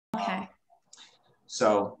Okay.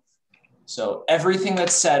 So everything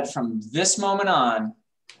that's said from this moment on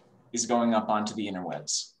is going up onto the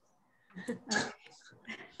interwebs.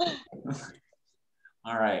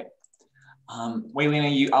 All right.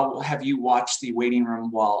 Waylena, I'll have you watch the waiting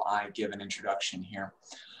room while I give an introduction here.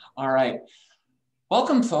 All right.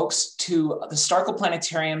 Welcome, folks, to the Staerkel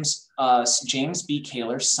Planetarium's James B.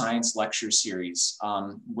 Kaler Science Lecture Series.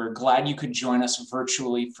 We're glad you could join us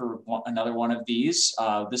virtually for another one of these.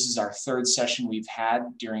 This is our third session we've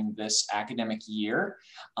had during this academic year,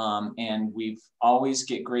 and we've always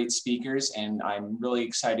get great speakers, and I'm really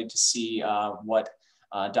excited to see what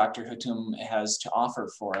Dr. Hatoum has to offer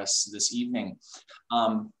for us this evening.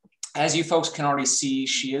 As you folks can already see,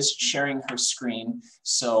 she is sharing her screen,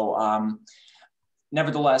 so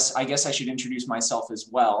nevertheless, I guess I should introduce myself as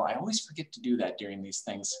well. I always forget to do that during these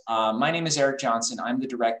things. My name is Eric Johnson. I'm the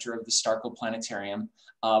director of the Staerkel Planetarium.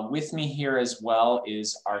 With me here as well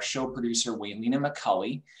is our show producer, Waylena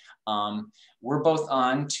McCulley. We're both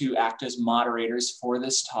on to act as moderators for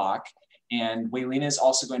this talk. And Waylena is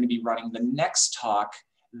also going to be running the next talk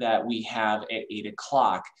that we have at 8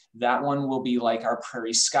 o'clock. That one will be like our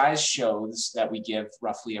Prairie Skies shows that we give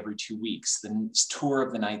roughly every 2 weeks, the tour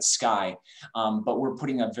of the night sky. But we're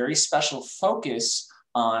putting a very special focus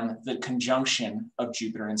on the conjunction of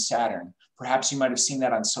Jupiter and Saturn. Perhaps you might have seen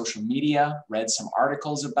that on social media, read some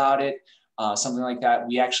articles about it, something like that.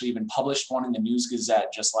 We actually even published one in the News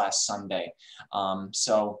Gazette just last Sunday.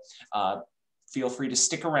 Feel free to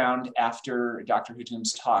stick around after Dr.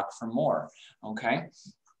 Hatoum's talk for more, okay?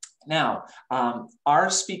 Now,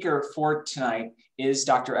 our speaker for tonight is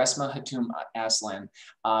Dr. Asma Hatoum Aslan.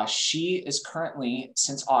 She is currently,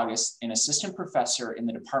 since August, an assistant professor in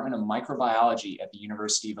the Department of Microbiology at the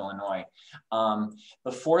University of Illinois.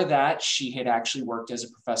 Before that, she had actually worked as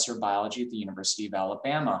a professor of biology at the University of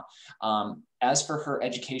Alabama. As for her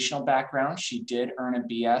educational background, she did earn a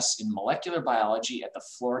BS in molecular biology at the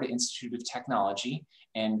Florida Institute of Technology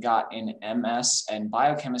and got an MS in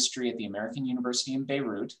biochemistry at the American University in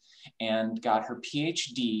Beirut and got her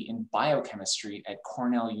PhD in biochemistry at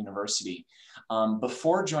Cornell University.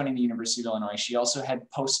 Before joining the University of Illinois, she also had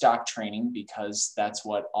postdoc training, because that's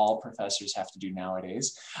what all professors have to do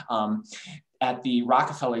nowadays, at the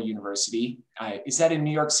Rockefeller University. Is that in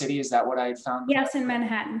New York City? Is that what I had found? Yes, in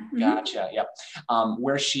Manhattan. Gotcha, yep.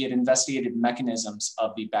 Where she had investigated mechanisms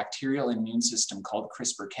of the bacterial immune system called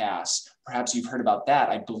CRISPR-Cas. Perhaps you've heard about that.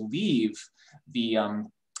 I believe the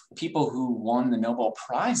people who won the Nobel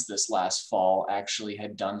Prize this last fall actually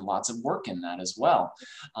had done lots of work in that as well.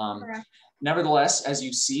 Nevertheless, as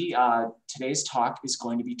you see, today's talk is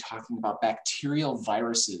going to be talking about bacterial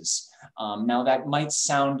viruses. Now that might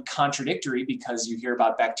sound contradictory because you hear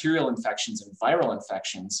about bacterial infections and viral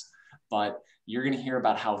infections, but you're going to hear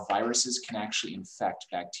about how viruses can actually infect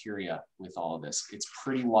bacteria with all of this. It's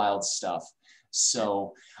pretty wild stuff.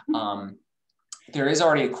 So there is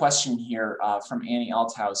already a question here from Annie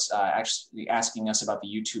Althaus actually asking us about the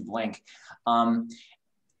YouTube link.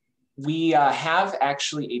 We have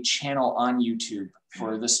actually a channel on YouTube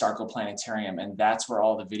for the Staerkel Planetarium, and that's where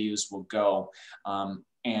all the videos will go.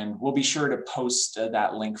 And we'll be sure to post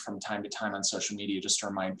that link from time to time on social media just to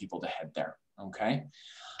remind people to head there, okay?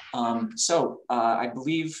 I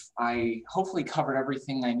believe I hopefully covered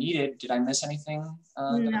everything I needed. Did I miss anything?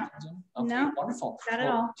 No. Okay, no, wonderful. not at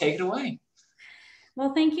all. Take it away.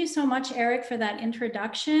 Well, thank you so much, Eric, for that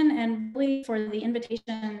introduction and really for the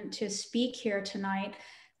invitation to speak here tonight.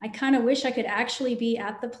 I kind of wish I could actually be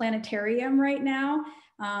at the planetarium right now,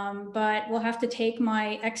 but we'll have to take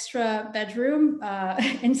my extra bedroom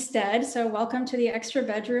instead. So welcome to the extra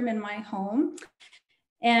bedroom in my home.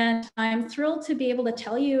 And I'm thrilled to be able to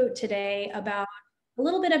tell you today about a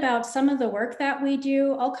little bit about some of the work that we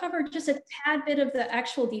do. I'll cover just a tad bit of the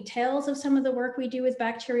actual details of some of the work we do with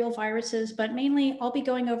bacterial viruses, but mainly I'll be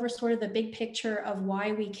going over sort of the big picture of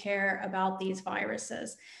why we care about these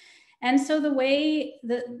viruses. And so the way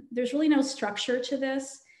that there's really no structure to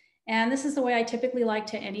this, and this is the way I typically like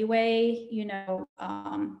to anyway,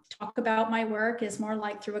 talk about my work, is more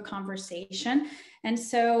like through a conversation. And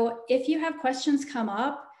so if you have questions come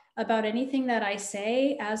up about anything that I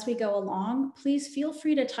say as we go along, please feel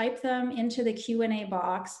free to type them into the Q&A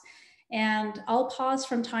box. And I'll pause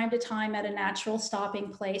from time to time at a natural stopping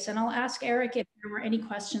place. And I'll ask Eric if there were any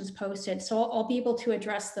questions posted. So I'll be able to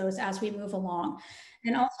address those as we move along.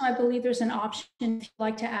 And also, I believe there's an option if you'd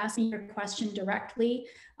like to ask me your question directly,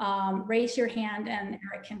 raise your hand and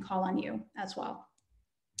Eric can call on you as well.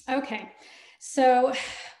 Okay, so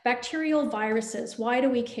bacterial viruses, why do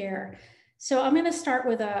we care? So I'm going to start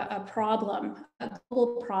with a problem, a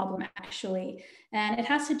global problem actually, and it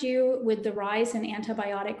has to do with the rise in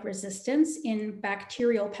antibiotic resistance in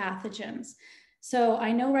bacterial pathogens. So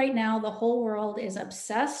I know right now the whole world is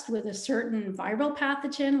obsessed with a certain viral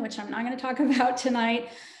pathogen, which I'm not going to talk about tonight.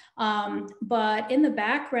 But in the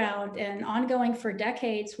background and ongoing for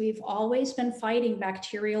decades, we've always been fighting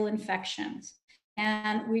bacterial infections.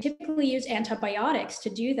 And we typically use antibiotics to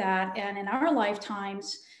do that. And in our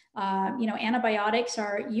lifetimes, antibiotics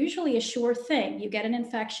are usually a sure thing. You get an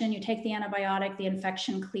infection, you take the antibiotic, the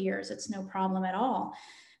infection clears. It's no problem at all.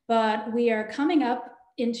 But we are coming up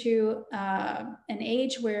into an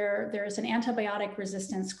age where there's an antibiotic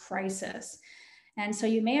resistance crisis. And so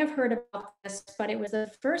you may have heard about this, but it was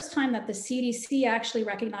the first time that the CDC actually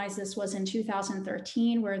recognized this was in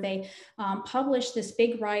 2013, where they published this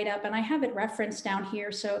big write-up, and I have it referenced down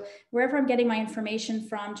here. So wherever I'm getting my information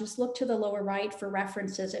from, just look to the lower right for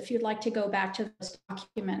references if you'd like to go back to those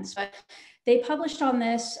documents. But they published on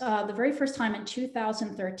this the very first time in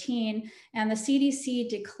 2013, and the CDC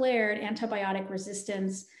declared antibiotic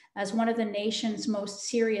resistance as one of the nation's most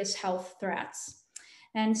serious health threats.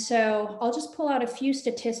 And so I'll just pull out a few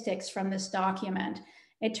statistics from this document.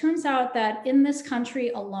 It turns out that in this country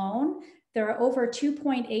alone, there are over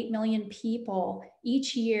 2.8 million people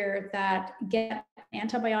each year that get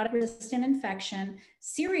antibiotic resistant infection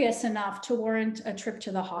serious enough to warrant a trip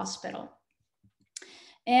to the hospital.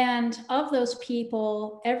 And of those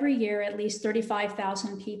people, every year, at least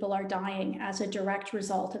 35,000 people are dying as a direct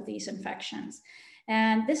result of these infections.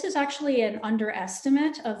 And this is actually an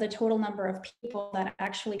underestimate of the total number of people that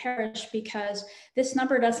actually perish, because this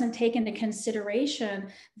number doesn't take into consideration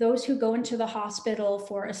those who go into the hospital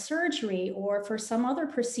for a surgery or for some other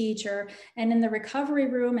procedure. And in the recovery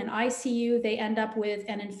room and ICU, they end up with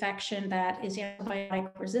an infection that is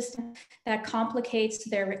antibiotic resistant, that complicates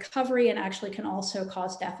their recovery and actually can also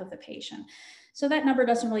cause death of the patient. So that number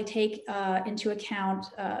doesn't really take into account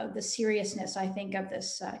the seriousness, I think, of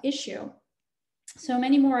this issue. So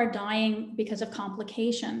many more are dying because of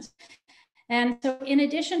complications. And so in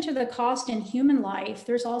addition to the cost in human life,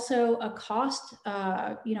 there's also a cost,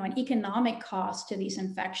 an economic cost to these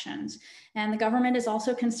infections. And the government is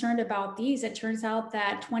also concerned about these. It turns out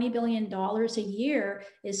that $20 billion a year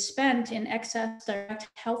is spent in excess direct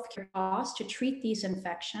healthcare costs to treat these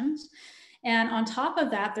infections. And on top of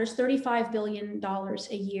that, there's $35 billion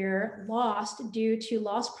a year lost due to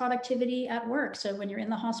lost productivity at work. So when you're in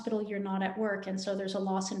the hospital, you're not at work. And so there's a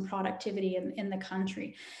loss in productivity in the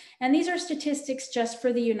country. And these are statistics just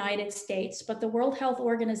for the United States, but the World Health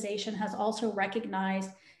Organization has also recognized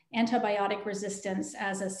antibiotic resistance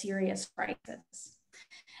as a serious crisis.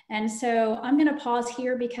 And so I'm going to pause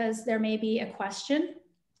here because there may be a question.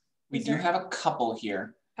 We do have a couple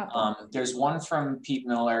here. There's one from Pete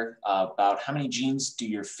Miller about how many genes do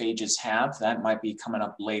your phages have? That might be coming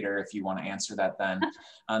up later if you want to answer that then.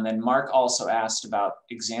 And then Mark also asked about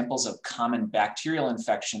examples of common bacterial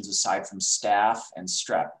infections aside from staph and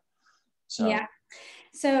strep. So. Yeah.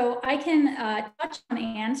 So I can touch on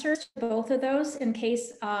answers to both of those in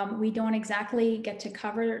case we don't exactly get to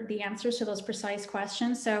cover the answers to those precise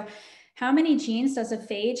questions. So how many genes does a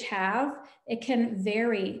phage have? It can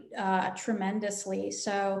vary tremendously.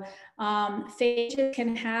 So phages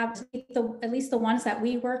can have, at least the ones that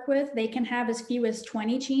we work with, they can have as few as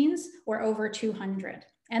 20 genes or over 200.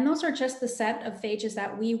 And those are just the set of phages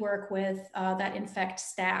that we work with that infect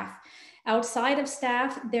staph. Outside of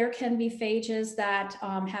staph, there can be phages that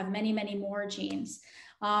have many, many more genes.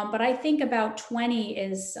 But I think about 20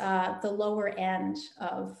 is the lower end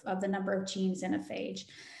of the number of genes in a phage.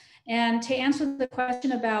 And to answer the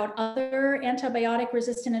question about other antibiotic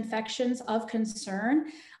resistant infections of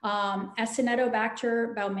concern,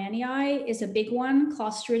 Acinetobacter baumannii is a big one.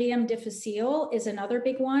 Clostridium difficile is another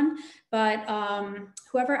big one. But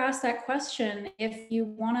whoever asked that question, if you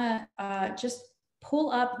want to just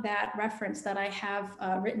pull up that reference that I have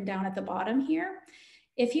written down at the bottom here.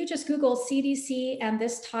 If you just Google CDC and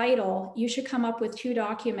this title, you should come up with two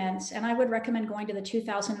documents. And I would recommend going to the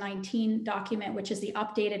 2019 document, which is the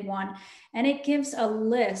updated one. And it gives a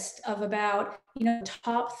list of about,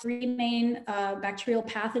 top 3 main bacterial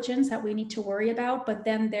pathogens that we need to worry about. But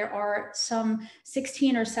then there are some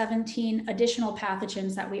 16 or 17 additional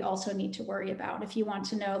pathogens that we also need to worry about if you want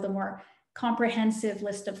to know the more comprehensive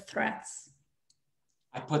list of threats.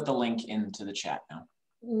 I put the link into the chat now.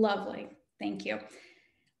 Lovely. Thank you.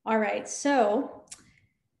 All right, so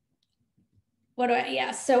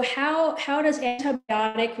so how does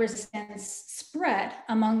antibiotic resistance spread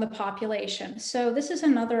among the population? So this is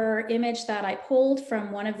another image that I pulled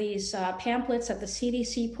from one of these pamphlets that the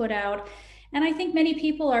CDC put out. And I think many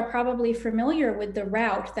people are probably familiar with the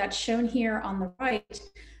route that's shown here on the right,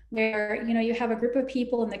 where you have a group of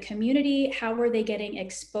people in the community. How were they getting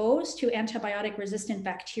exposed to antibiotic resistant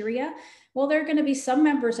bacteria? Well, there are going to be some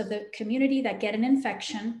members of the community that get an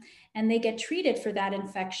infection and they get treated for that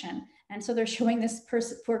infection. And so they're showing this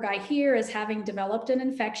poor guy here as having developed an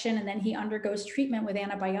infection, and then he undergoes treatment with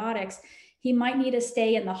antibiotics. He might need to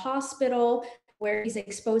stay in the hospital where he's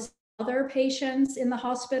exposed other patients in the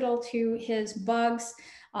hospital to his bugs.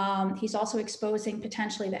 He's also exposing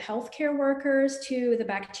potentially the healthcare workers to the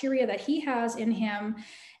bacteria that he has in him.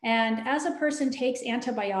 And as a person takes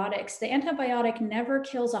antibiotics, the antibiotic never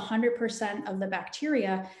kills 100% of the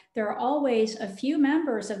bacteria. There are always a few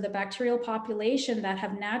members of the bacterial population that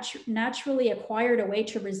have naturally acquired a way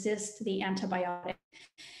to resist the antibiotic.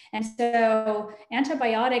 And so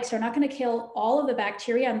antibiotics are not going to kill all of the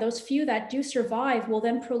bacteria, and those few that do survive will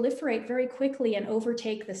then proliferate very quickly and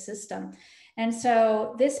overtake the system. And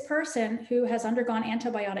so this person who has undergone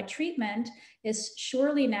antibiotic treatment is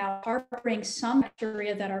surely now harboring some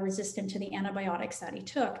bacteria that are resistant to the antibiotics that he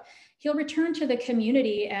took. He'll return to the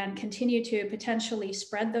community and continue to potentially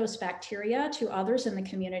spread those bacteria to others in the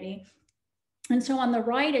community. And so on the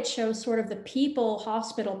right, it shows sort of the people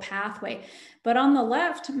hospital pathway. But on the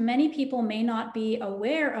left, many people may not be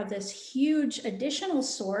aware of this huge additional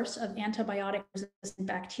source of antibiotic resistant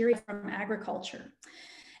bacteria from agriculture.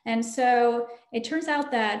 And so it turns out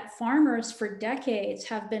that farmers for decades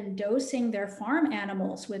have been dosing their farm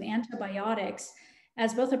animals with antibiotics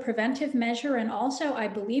as both a preventive measure and also, I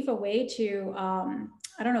believe, a way to,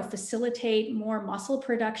 facilitate more muscle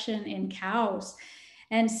production in cows.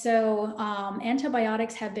 And so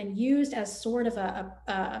antibiotics have been used as sort of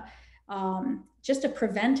just a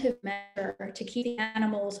preventive measure to keep the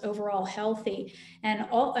animals overall healthy.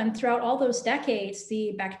 And throughout all those decades,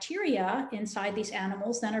 the bacteria inside these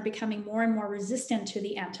animals then are becoming more and more resistant to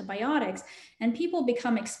the antibiotics. And people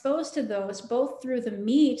become exposed to those both through the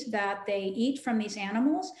meat that they eat from these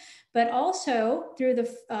animals, but also through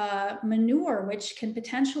the manure, which can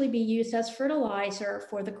potentially be used as fertilizer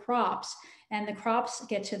for the crops. And the crops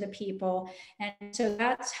get to the people. And so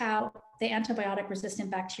that's how the antibiotic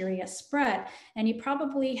resistant bacteria spread. And you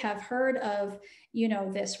probably have heard of,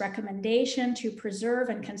 this recommendation to preserve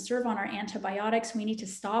and conserve on our antibiotics. We need to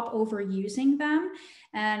stop overusing them.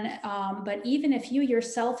 And, but even if you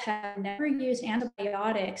yourself have never used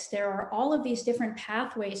antibiotics, there are all of these different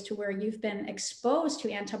pathways to where you've been exposed to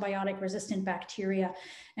antibiotic resistant bacteria.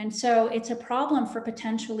 And so it's a problem for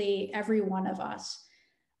potentially every one of us.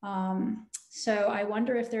 So I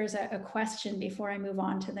wonder if there's a question before I move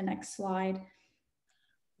on to the next slide.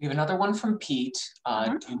 We have another one from Pete.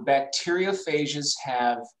 Do bacteriophages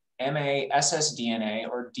have MASS-DNA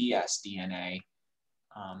or dsDNA?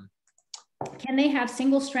 Can they have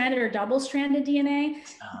single-stranded or double-stranded DNA?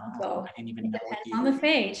 I didn't even know. Depends on the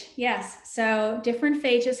phage. Yes. So different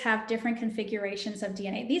phages have different configurations of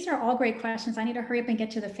DNA. These are all great questions. I need to hurry up and get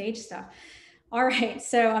to the phage stuff. All right.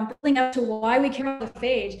 So I'm building up to why we care about the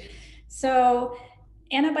phage. So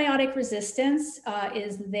antibiotic resistance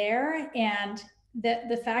is there, and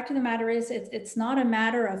the fact of the matter is it's not a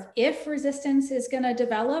matter of if resistance is going to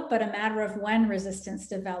develop, but a matter of when resistance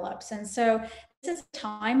develops. And so this is a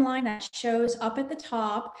timeline that shows up at the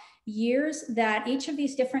top years that each of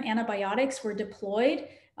these different antibiotics were deployed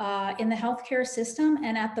in the healthcare system.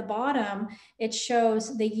 And at the bottom, it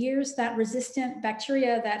shows the years that resistant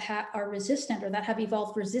bacteria that are resistant or that have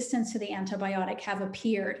evolved resistance to the antibiotic have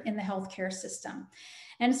appeared in the healthcare system.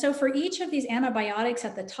 And so for each of these antibiotics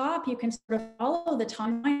at the top, you can sort of follow the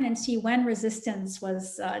timeline and see when resistance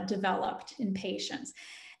was developed in patients.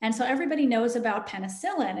 And so everybody knows about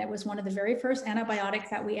penicillin. It was one of the very first antibiotics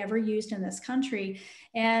that we ever used in this country.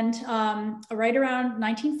 And right around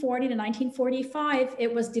 1940 to 1945,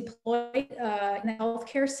 it was deployed in the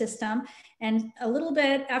healthcare system. And a little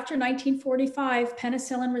bit after 1945,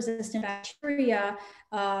 penicillin-resistant bacteria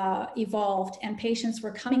evolved, and patients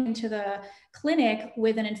were coming into the clinic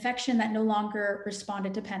with an infection that no longer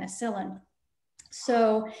responded to penicillin.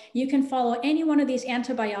 So you can follow any one of these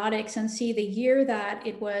antibiotics and see the year that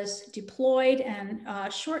it was deployed, and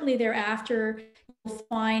shortly thereafter, you'll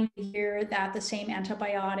find the year that the same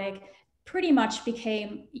antibiotic pretty much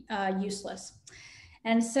became useless.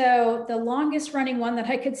 And so the longest running one that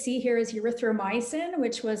I could see here is erythromycin,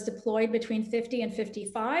 which was deployed between 50 and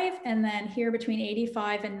 55. And then here between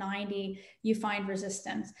 85 and 90, you find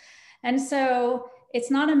resistance. And so it's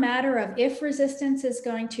not a matter of if resistance is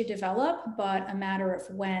going to develop, but a matter of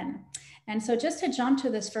when. And so just to jump to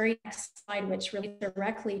this very next slide, which relates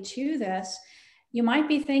directly to this, you might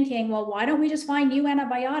be thinking, well, why don't we just find new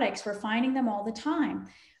antibiotics? We're finding them all the time.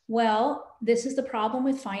 Well, this is the problem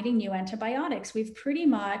with finding new antibiotics. We've pretty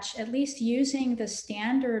much, at least using the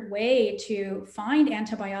standard way to find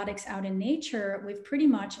antibiotics out in nature, we've pretty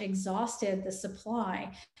much exhausted the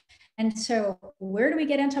supply. And so where do we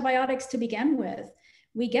get antibiotics to begin with?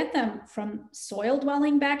 We get them from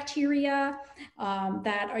soil-dwelling bacteria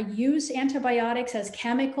that use antibiotics as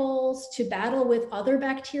chemicals to battle with other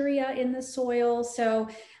bacteria in the soil. So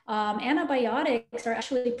antibiotics are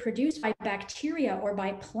actually produced by bacteria or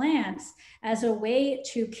by plants as a way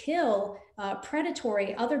to kill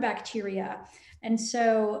predatory other bacteria. And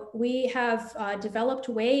so we have developed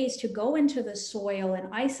ways to go into the soil and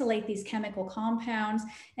isolate these chemical compounds.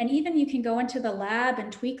 And even you can go into the lab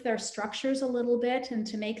and tweak their structures a little bit and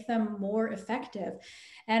to make them more effective.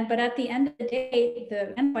 But at the end of the day,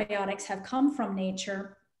 the antibiotics have come from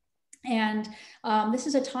nature. And this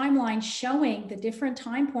is a timeline showing the different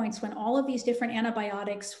time points when all of these different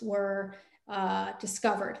antibiotics were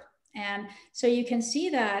discovered. And so you can see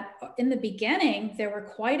that in the beginning, there were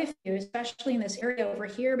quite a few, especially in this area over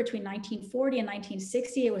here between 1940 and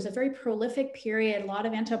 1960. It was a very prolific period. A lot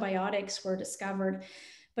of antibiotics were discovered.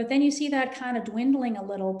 But then you see that kind of dwindling a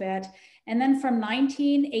little bit. And then from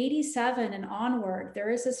 1987 and onward, there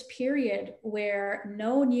is this period where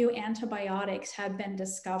no new antibiotics had been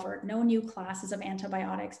discovered, no new classes of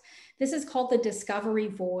antibiotics. This is called the discovery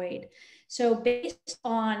void. So based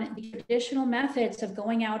on the traditional methods of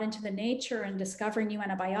going out into the nature and discovering new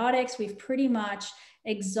antibiotics, we've pretty much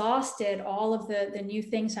exhausted all of the new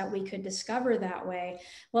things that we could discover that way.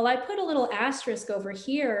 Well, I put a little asterisk over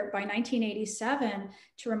here by 1987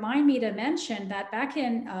 to remind me to mention that back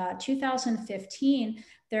in 2015,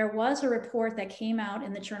 there was a report that came out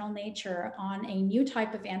in the journal Nature on a new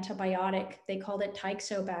type of antibiotic. They called it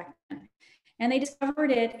Teixobactam. And they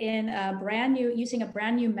discovered it in using a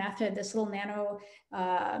brand new method, this little nano,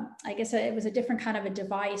 I guess it was a different kind of a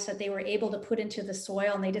device that they were able to put into the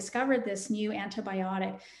soil. And they discovered this new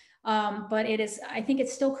antibiotic. But I think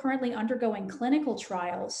it's still currently undergoing clinical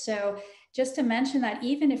trials. So just to mention that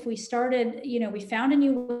even if we started, we found a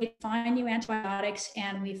new way to find new antibiotics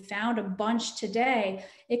and we found a bunch today,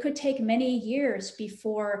 it could take many years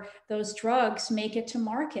before those drugs make it to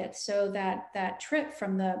market. So that trip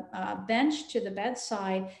from the bench to the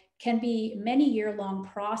bedside can be many year-long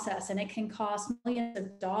process, and it can cost millions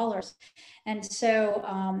of dollars. And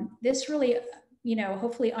so this really,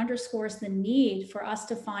 hopefully underscores the need for us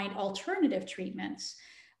to find alternative treatments.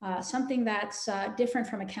 Something that's different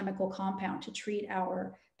from a chemical compound to treat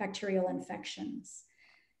our bacterial infections.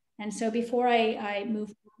 And so before I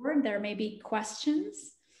move forward, there may be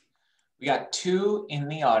questions. We got two in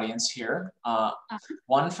the audience here.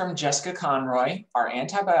 One from Jessica Conroy. Are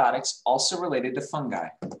antibiotics also related to fungi?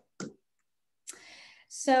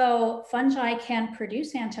 So fungi can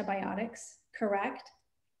produce antibiotics, correct?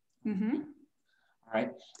 Mm-hmm. All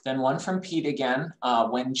right, then one from Pete again.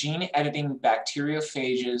 When gene editing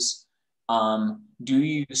bacteriophages, do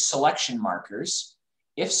you use selection markers?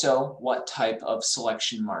 If so, what type of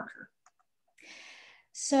selection marker?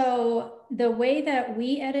 So the way that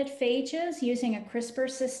we edit phages using a CRISPR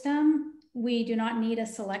system, we do not need a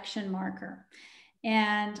selection marker.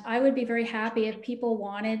 And I would be very happy if people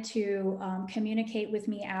wanted to communicate with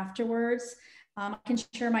me afterwards. I can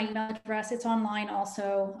share my email address. It's online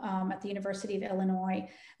also at the University of Illinois.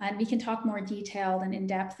 And we can talk more detailed and in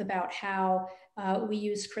depth about how we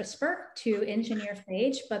use CRISPR to engineer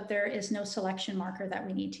phage, but there is no selection marker that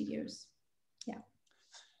we need to use. Yeah.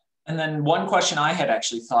 And then one question I had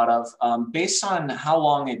actually thought of, based on how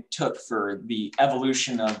long it took for the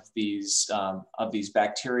evolution of these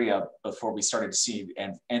bacteria before we started to see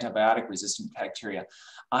antibiotic-resistant bacteria,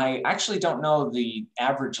 I actually don't know the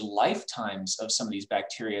average lifetimes of some of these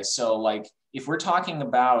bacteria. So like, if we're talking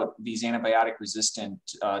about these antibiotic-resistant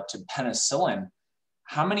to penicillin,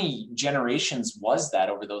 how many generations was that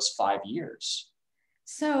over those 5 years?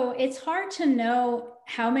 So it's hard to know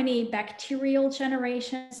how many bacterial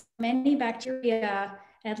generations. Many bacteria,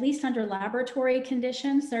 at least under laboratory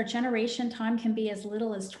conditions, their generation time can be as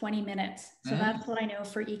little as 20 minutes. So that's what I know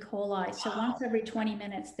for E. coli. So once every 20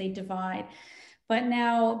 minutes, they divide. But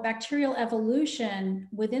now bacterial evolution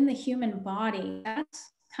within the human body,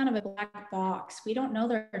 that's kind of a black box. We don't know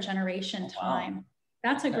their generation time.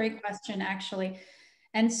 That's a great question, actually.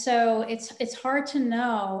 And so it's hard to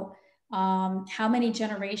know how many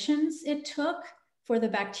generations it took for the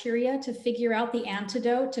bacteria to figure out the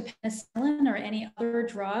antidote to penicillin or any other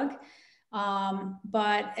drug.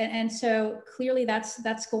 And so clearly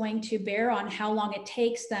that's going to bear on how long it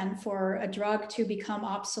takes then for a drug to become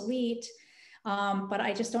obsolete. but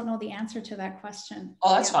I just don't know the answer to that question.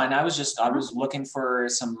 Oh, that's fine. I was looking for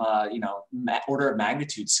some, order of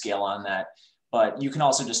magnitude scale on that, but you can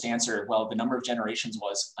also just answer, well, the number of generations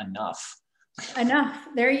was enough. Enough.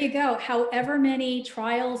 There you go. However many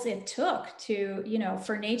trials it took to,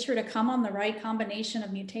 for nature to come on the right combination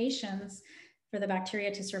of mutations for the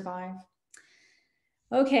bacteria to survive.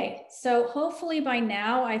 Okay, so hopefully by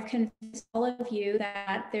now I've convinced all of you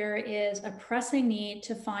that there is a pressing need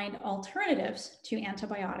to find alternatives to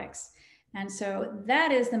antibiotics. And so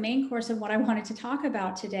that is the main course of what I wanted to talk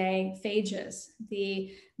about today, phages,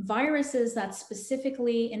 the viruses that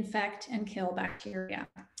specifically infect and kill bacteria.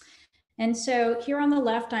 And so here on the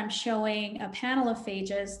left, I'm showing a panel of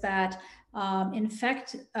phages that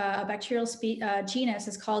infect a bacterial genus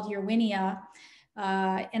is called Yerwinia.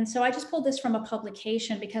 And so I just pulled this from a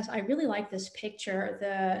publication because I really like this picture.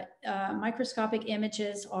 The microscopic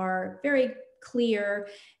images are very clear,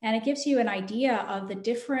 and it gives you an idea of the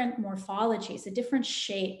different morphologies, the different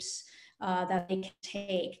shapes that they can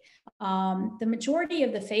take. The majority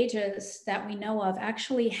of the phages that we know of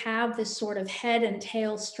actually have this sort of head and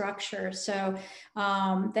tail structure. So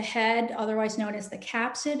the head, otherwise known as the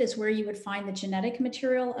capsid, is where you would find the genetic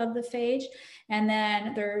material of the phage. And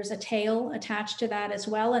then there's a tail attached to that as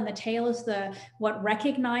well. And the tail is what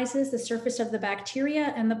recognizes the surface of the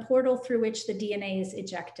bacteria and the portal through which the DNA is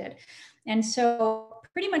ejected. And so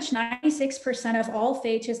pretty much 96% of all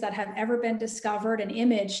phages that have ever been discovered and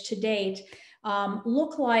imaged to date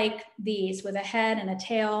look like these, with a head and a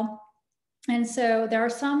tail. And so there are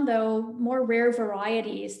some, though, more rare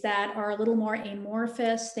varieties that are a little more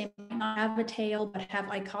amorphous. They might not have a tail, but have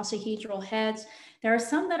icosahedral heads. There are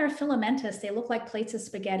some that are filamentous. They look like plates of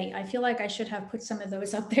spaghetti. I feel like I should have put some of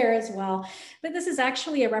those up there as well. But this is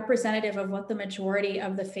actually a representative of what the majority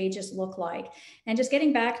of the phages look like. And just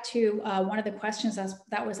getting back to one of the questions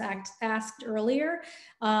that was asked earlier,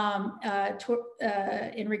 in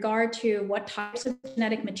regard to what types of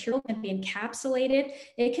genetic material can be encapsulated,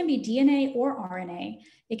 it can be DNA or RNA.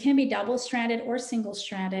 It can be double-stranded or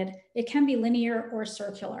single-stranded. It can be linear or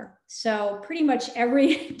circular. So pretty much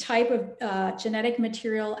every type of genetic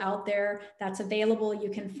material out there that's available, you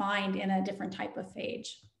can find in a different type of phage.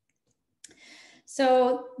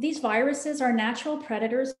 So these viruses are natural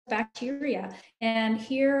predators of bacteria. And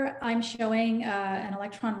here I'm showing an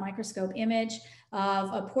electron microscope image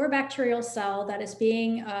of a poor bacterial cell that is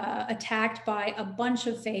being attacked by a bunch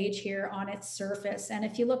of phage here on its surface. And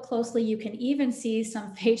if you look closely, you can even see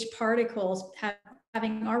some phage particles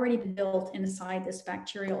having already been built inside this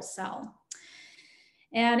bacterial cell.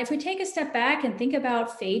 And if we take a step back and think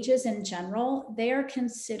about phages in general, they are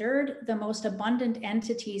considered the most abundant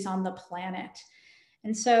entities on the planet.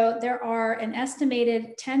 And so there are an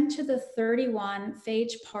estimated 10 to the 31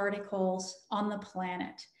 phage particles on the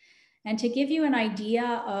planet. And to give you an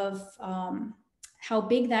idea of how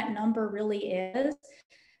big that number really is,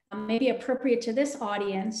 maybe appropriate to this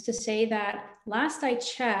audience to say that last I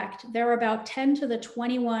checked, there are about 10 to the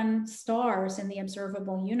 21 stars in the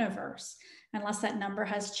observable universe, unless that number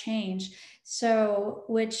has changed. So,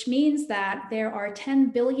 which means that there are 10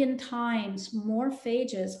 billion times more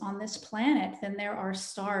phages on this planet than there are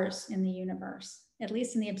stars in the universe, at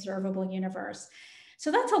least in the observable universe.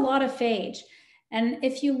 So that's a lot of phage. And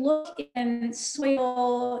if you look in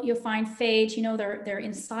soil, you'll find phage, they're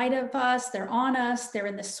inside of us, they're on us, they're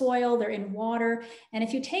in the soil, they're in water. And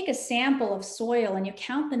if you take a sample of soil and you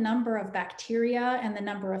count the number of bacteria and the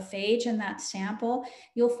number of phage in that sample,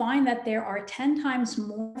 you'll find that there are 10 times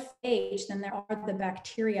more phage than there are the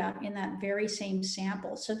bacteria in that very same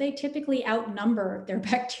sample. So they typically outnumber their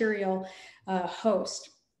bacterial host.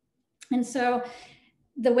 And so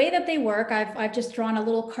the way that they work, I've just drawn a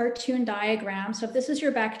little cartoon diagram. So if this is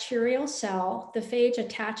your bacterial cell, the phage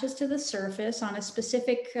attaches to the surface on a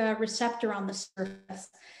specific receptor on the surface.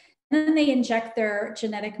 And then they inject their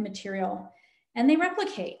genetic material and they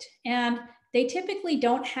replicate. And they typically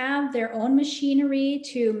don't have their own machinery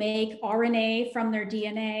to make RNA from their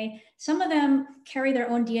DNA. Some of them carry their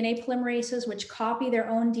own DNA polymerases, which copy their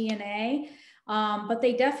own DNA. But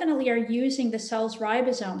they definitely are using the cell's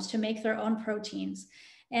ribosomes to make their own proteins.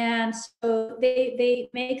 And so they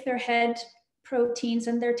make their head proteins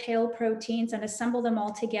and their tail proteins and assemble them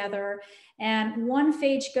all together. And one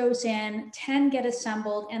phage goes in, 10 get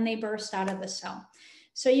assembled, and they burst out of the cell.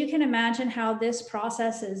 So you can imagine how this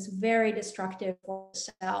process is very destructive for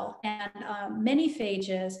the cell. And many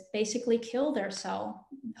phages basically kill their cell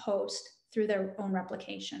host through their own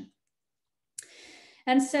replication.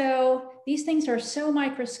 And so these things are so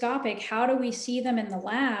microscopic. How do we see them in the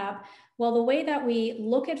lab? Well, the way that we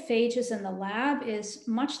look at phages in the lab is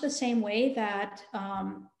much the same way that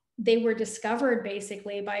they were discovered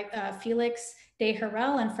basically by Felix de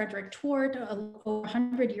Herel and Frederick Twort over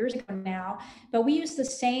 100 years ago now. But we use the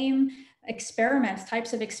same experiments,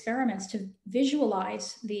 types of experiments, to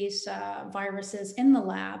visualize these viruses in the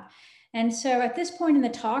lab. And so at this point in the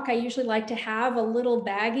talk, I usually like to have a little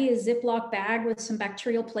baggie, a Ziploc bag with some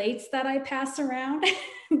bacterial plates that I pass around.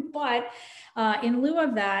 But in lieu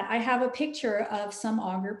of that, I have a picture of some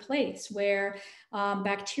agar plates where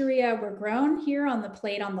bacteria were grown here on the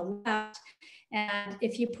plate on the left. And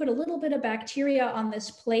if you put a little bit of bacteria on this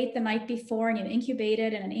plate the night before and you incubate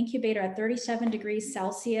it in an incubator at 37 degrees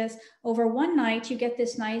Celsius, over one night, you get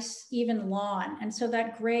this nice even lawn. And so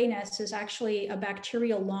that grayness is actually a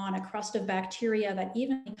bacterial lawn, a crust of bacteria that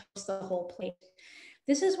evenly coats the whole plate.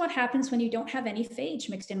 This is what happens when you don't have any phage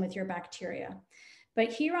mixed in with your bacteria.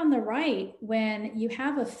 But here on the right, when you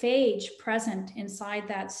have a phage present inside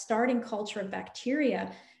that starting culture of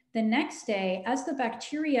bacteria, the next day, as the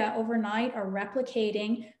bacteria overnight are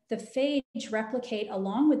replicating, the phage replicate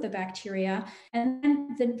along with the bacteria. And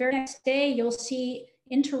then the very next day, you'll see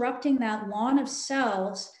interrupting that lawn of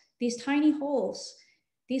cells, these tiny holes.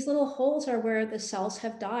 These little holes are where the cells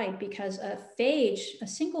have died because a phage, a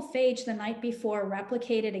single phage the night before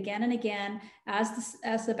replicated again and again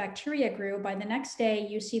as the bacteria grew. By the next day,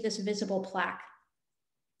 you see this visible plaque.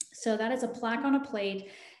 So that is a plaque on a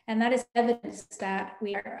plate, and that is evidence that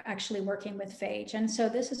we are actually working with phage. And so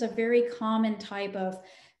this is a very common type of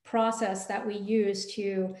process that we use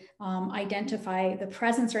to identify the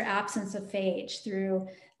presence or absence of phage through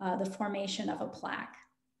the formation of a plaque.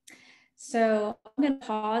 So I'm going to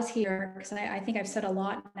pause here because I think I've said a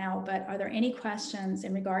lot now, but are there any questions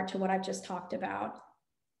in regard to what I've just talked about?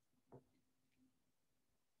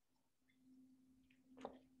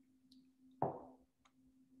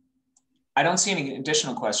 I don't see any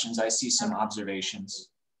additional questions. I see some observations.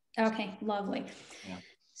 Okay, lovely. Yeah.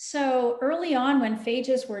 So early on when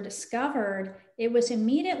phages were discovered, it was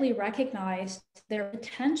immediately recognized their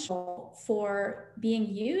potential for being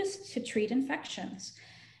used to treat infections.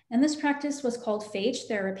 And this practice was called phage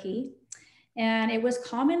therapy. And it was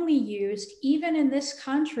commonly used even in this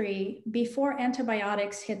country before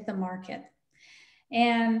antibiotics hit the market.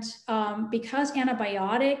 And because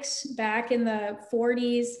antibiotics back in the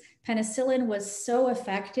 40s, penicillin was so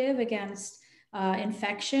effective against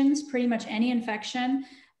infections, pretty much any infection,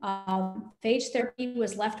 phage therapy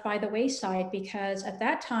was left by the wayside because at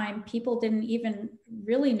that time, people didn't even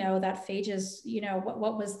really know that phages, you know,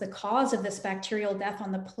 what was the cause of this bacterial death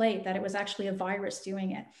on the plate, that it was actually a virus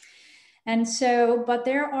doing it. And so, but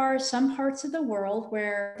there are some parts of the world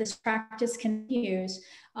where this practice continues.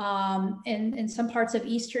 In some parts of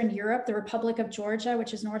Eastern Europe, the Republic of Georgia,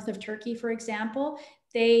 which is north of Turkey, for example,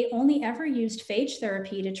 they only ever used phage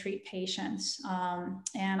therapy to treat patients.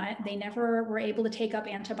 They never were able to take up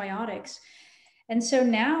antibiotics. And so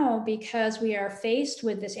now, because we are faced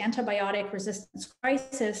with this antibiotic resistance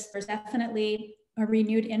crisis, there's definitely a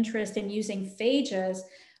renewed interest in using phages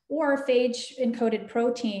or phage-encoded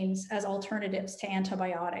proteins as alternatives to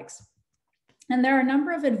antibiotics. And there are a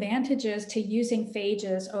number of advantages to using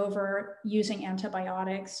phages over using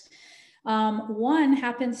antibiotics. One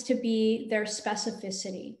happens to be their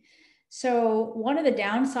specificity. So one of the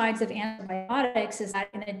downsides of antibiotics is that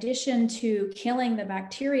in addition to killing the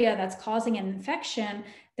bacteria that's causing an infection,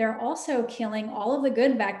 they're also killing all of the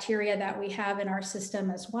good bacteria that we have in our system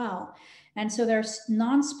as well. And so they're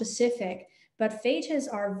non-specific. But phages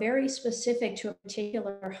are very specific to a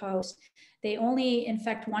particular host. They only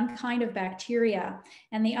infect one kind of bacteria.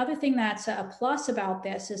 And the other thing that's a plus about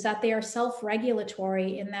this is that they are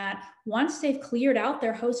self-regulatory in that once they've cleared out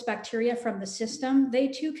their host bacteria from the system, they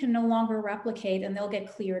too can no longer replicate and they'll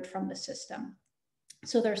get cleared from the system.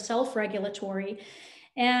 So they're self-regulatory.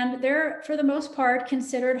 And they're, for the most part,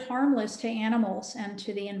 considered harmless to animals and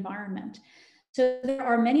to the environment. So there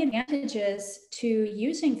are many advantages to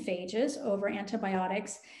using phages over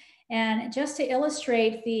antibiotics. And just to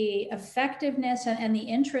illustrate the effectiveness and the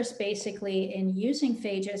interest basically in using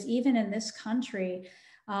phages, even in this country,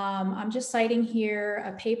 I'm just citing here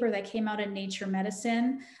a paper that came out in Nature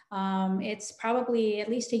Medicine. It's probably at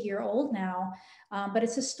least a year old now, but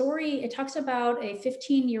it's a story. It talks about a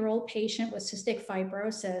 15-year-old patient with cystic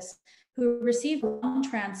fibrosis who received a lung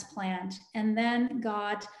transplant and then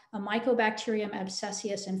got a Mycobacterium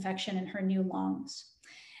abscessus infection in her new lungs.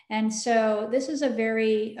 And so this is a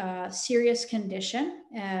very serious condition.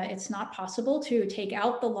 It's not possible to take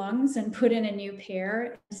out the lungs and put in a new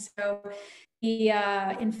pair. So the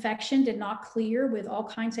infection did not clear with all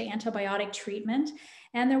kinds of antibiotic treatment.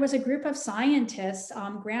 And there was a group of scientists.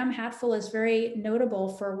 Graham Hatfull is very notable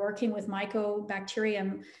for working with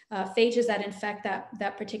mycobacterium phages that infect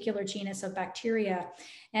that particular genus of bacteria.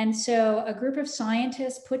 And so a group of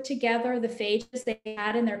scientists put together the phages they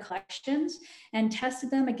had in their collections and tested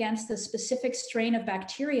them against the specific strain of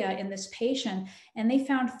bacteria in this patient. And they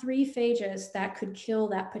found 3 phages that could kill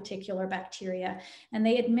that particular bacteria. And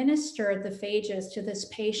they administered the phages to this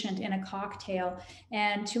patient in a cocktail.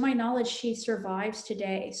 And to my knowledge, she survives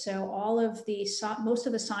today. So most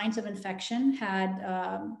of the signs of infection had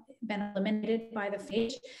been eliminated by the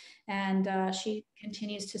phage, and she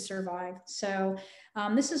continues to survive. So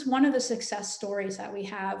this is one of the success stories that we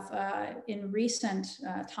have in recent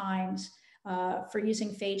times for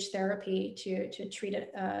using phage therapy to treat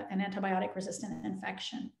an antibiotic resistant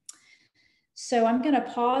infection. So I'm going to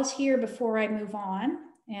pause here before I move on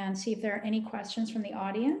and see if there are any questions from the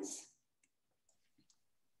audience.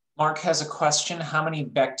 Mark has a question. How many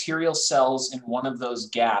bacterial cells in one of those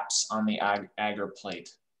gaps on the agar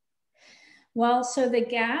plate? Well, so the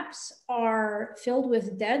gaps are filled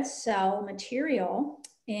with dead cell material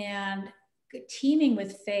and teeming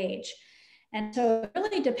with phage. And so it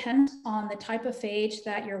really depends on the type of phage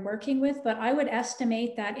that you're working with, but I would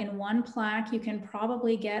estimate that in one plaque, you can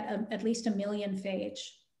probably get at least 1 million phage.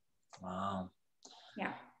 Wow.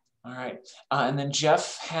 Yeah. All right. And then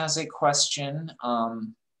Jeff has a question.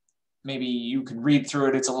 Maybe you could read through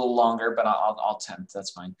it. It's a little longer, but I'll attempt. That's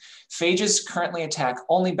fine. Phages currently attack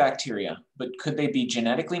only bacteria, but could they be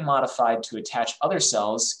genetically modified to attach other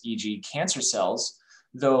cells, e.g. cancer cells?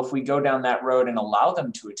 Though if we go down that road and allow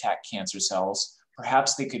them to attack cancer cells,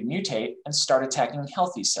 perhaps they could mutate and start attacking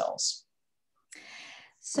healthy cells.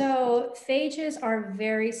 So phages are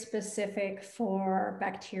very specific for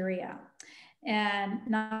bacteria. And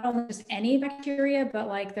not only just any bacteria, but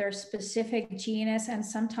like their specific genus and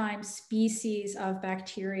sometimes species of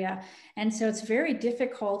bacteria. And so it's very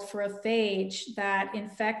difficult for a phage that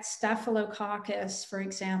infects Staphylococcus, for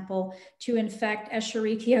example, to infect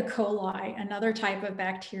Escherichia coli, another type of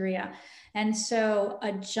bacteria. And so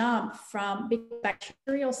a jump from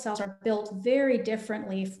bacterial cells are built very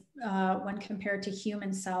differently when compared to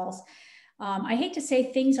human cells. I hate to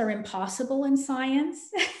say things are impossible in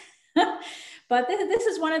science. But this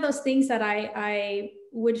is one of those things that I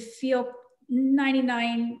would feel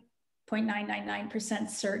 99.999%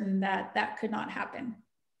 certain that could not happen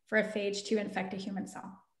for a phage to infect a human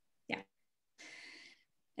cell. Yeah.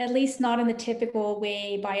 At least not in the typical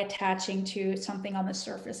way by attaching to something on the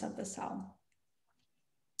surface of the cell.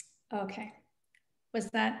 Okay. Was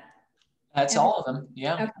that? That's all of them.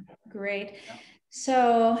 Yeah. Okay, great. Yeah.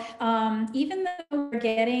 So even though we're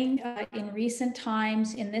getting in recent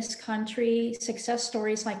times in this country success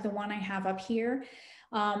stories like the one I have up here,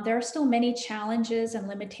 there are still many challenges and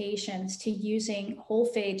limitations to using whole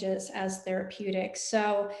phages as therapeutics.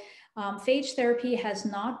 So phage therapy has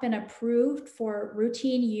not been approved for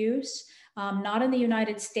routine use, not in the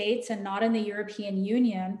United States and not in the European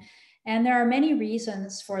Union. And there are many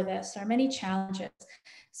reasons for this. There are many challenges.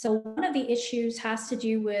 So one of the issues has to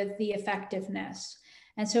do with the effectiveness.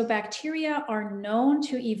 And so bacteria are known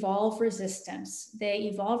to evolve resistance. They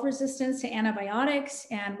evolve resistance to antibiotics,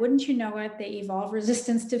 and wouldn't you know it, they evolve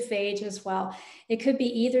resistance to phage as well. It could be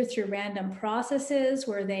either through random processes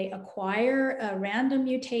where they acquire a random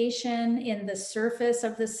mutation in the surface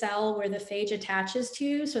of the cell where the phage attaches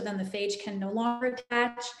to, so then the phage can no longer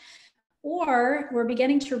attach. Or we're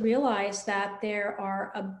beginning to realize that there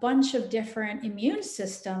are a bunch of different immune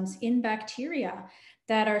systems in bacteria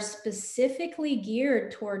that are specifically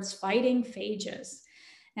geared towards fighting phages.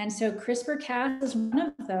 And so CRISPR-Cas is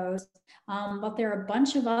one of those, but there are a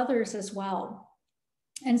bunch of others as well.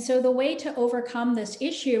 And so the way to overcome this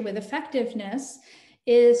issue with effectiveness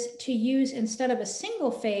is to use, instead of a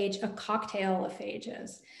single phage, a cocktail of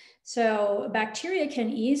phages. So bacteria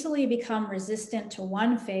can easily become resistant to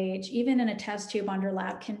one phage, even in a test tube under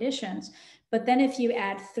lab conditions. But then if you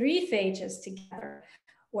add 3 phages together,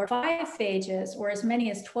 or 5 phages, or as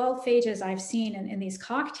many as 12 phages I've seen in these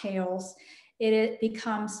cocktails, it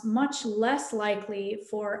becomes much less likely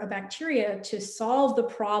for a bacteria to solve the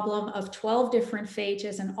problem of 12 different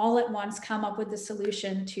phages and all at once come up with the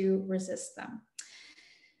solution to resist them.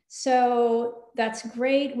 So that's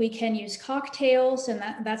great. We can use cocktails, and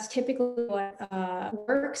that's typically what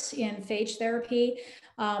works in phage therapy.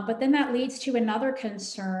 But then that leads to another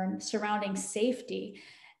concern surrounding safety.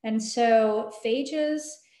 And so phages,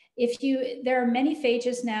 there are many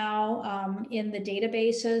phages now in the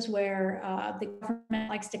databases where the government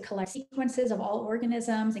likes to collect sequences of all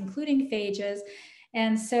organisms, including phages.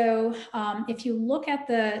 And so if you look at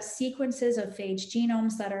the sequences of phage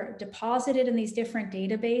genomes that are deposited in these different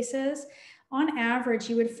databases, on average,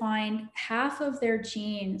 you would find half of their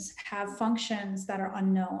genes have functions that are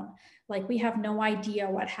unknown. Like we have no idea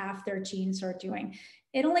what half their genes are doing.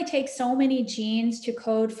 It only takes so many genes to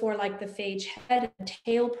code for like the phage head and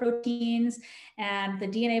tail proteins and the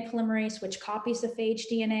DNA polymerase, which copies the phage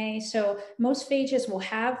DNA. So most phages will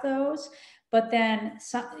have those, but then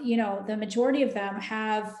the majority of them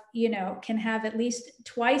have, can have at least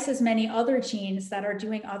twice as many other genes that are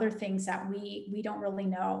doing other things that we don't really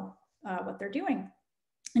know what they're doing.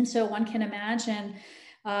 And so one can imagine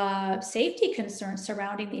safety concerns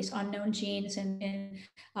surrounding these unknown genes and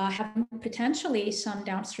having potentially some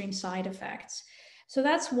downstream side effects. So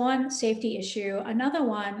that's one safety issue. Another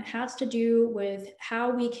one has to do with how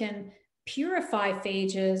we can purify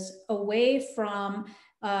phages away from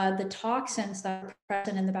the toxins that are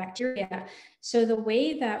present in the bacteria. So the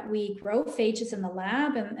way that we grow phages in the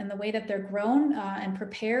lab and the way that they're grown and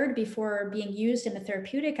prepared before being used in a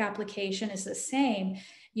therapeutic application is the same.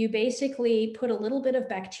 You basically put a little bit of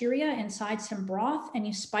bacteria inside some broth and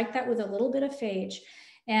you spike that with a little bit of phage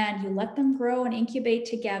and you let them grow and incubate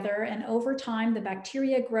together. And over time, the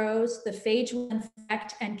bacteria grows, the phage will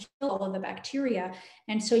infect and kill all of the bacteria.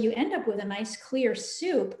 And so you end up with a nice clear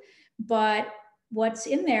soup, but what's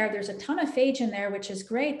in there, there's a ton of phage in there, which is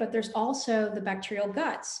great, but there's also the bacterial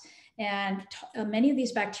guts. And many of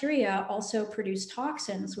these bacteria also produce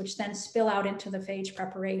toxins, which then spill out into the phage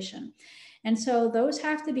preparation. And so those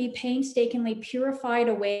have to be painstakingly purified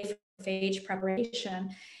away from phage preparation.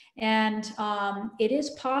 And it is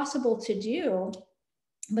possible to do,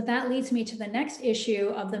 but that leads me to the next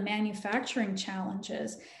issue of the manufacturing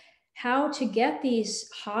challenges. How to get these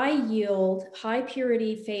high yield, high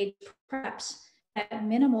purity phage preps at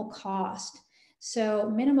minimal cost. So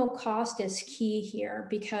minimal cost is key here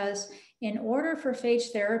because in order for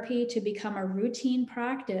phage therapy to become a routine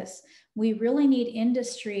practice, we really need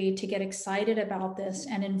industry to get excited about this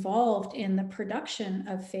and involved in the production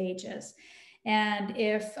of phages. And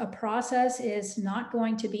if a process is not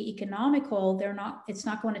going to be economical, it's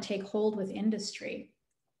not going to take hold with industry.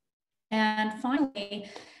 And finally,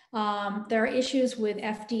 there are issues with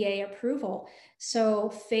FDA approval.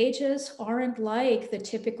 So phages aren't like the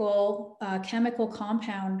typical chemical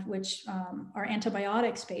compound, which are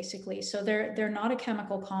antibiotics basically. So they're not a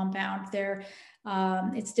chemical compound.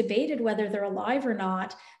 It's debated whether they're alive or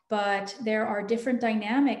not, but there are different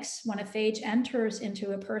dynamics when a phage enters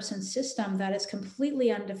into a person's system that is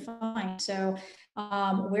completely undefined. So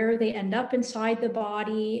where they end up inside the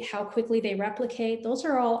body, how quickly they replicate, those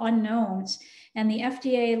are all unknowns. And the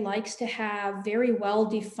FDA likes to have very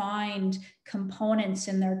well-defined components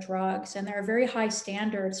in their drugs, and there are very high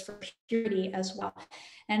standards for purity as well.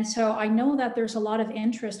 And so I know that there's a lot of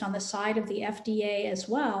interest on the side of the FDA as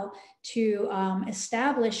well to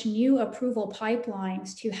establish new approval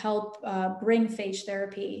pipelines to help bring phage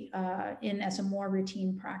therapy in as a more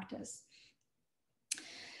routine practice.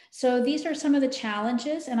 So these are some of the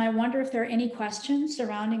challenges, and I wonder if there are any questions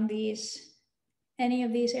surrounding any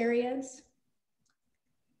of these areas.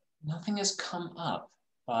 Nothing has come up,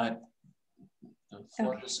 but the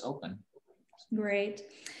floor is open. Great.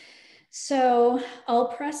 So I'll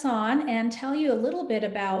press on and tell you a little bit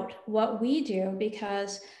about what we do,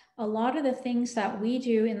 because a lot of the things that we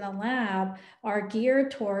do in the lab are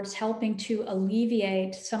geared towards helping to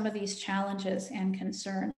alleviate some of these challenges and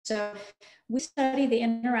concerns. So we study the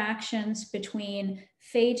interactions between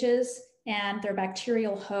phages and their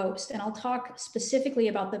bacterial host. And I'll talk specifically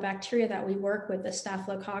about the bacteria that we work with, the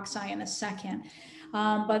Staphylococci, in a second.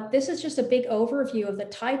 But this is just a big overview of the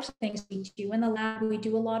types of things we do in the lab. We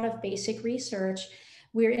do a lot of basic research.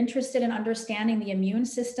 We're interested in understanding the immune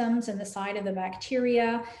systems and the side of the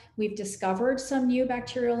bacteria. We've discovered some new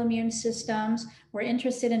bacterial immune systems. We're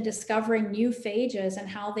interested in discovering new phages and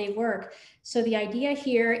how they work. So the idea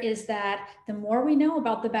here is that the more we know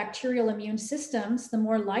about the bacterial immune systems, the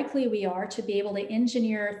more likely we are to be able to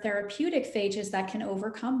engineer therapeutic phages that can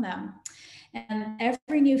overcome them. And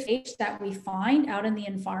every new phage that we find out in the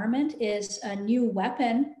environment is a new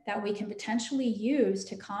weapon that we can potentially use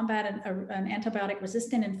to combat an antibiotic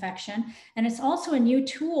resistant infection. And it's also a new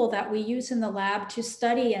tool that we use in the lab to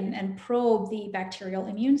study and probe the bacterial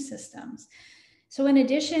immune systems. So in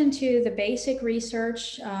addition to the basic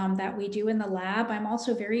research that we do in the lab, I'm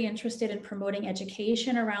also very interested in promoting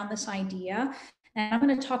education around this idea And I'm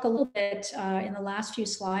going to talk a little bit in the last few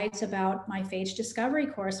slides about my phage discovery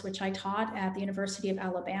course, which I taught at the University of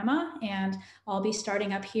Alabama. And I'll be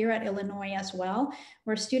starting up here at Illinois as well,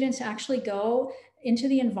 where students actually go into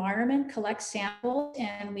the environment, collect samples,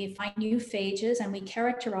 and we find new phages and we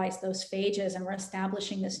characterize those phages, and we're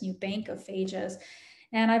establishing this new bank of phages.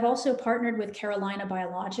 And I've also partnered with Carolina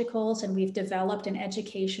Biologicals, and we've developed an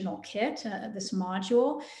educational kit, this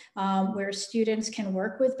module, where students can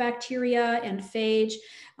work with bacteria and phage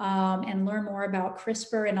and learn more about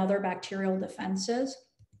CRISPR and other bacterial defenses.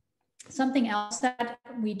 Something else that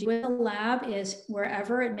we do in the lab is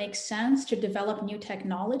wherever it makes sense to develop new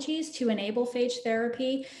technologies to enable phage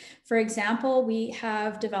therapy. For example, we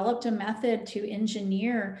have developed a method to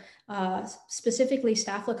engineer specifically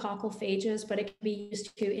staphylococcal phages, but it can be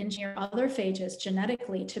used to engineer other phages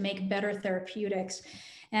genetically to make better therapeutics.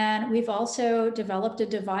 And we've also developed a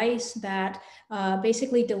device that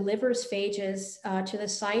basically delivers phages to the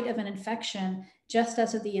site of an infection just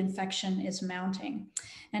as the infection is mounting.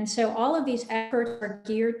 And so all of these efforts are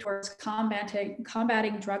geared towards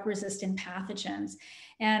combating drug-resistant pathogens.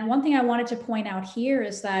 And one thing I wanted to point out here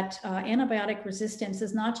is that antibiotic resistance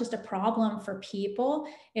is not just a problem for people,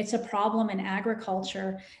 it's a problem in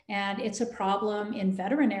agriculture, and it's a problem in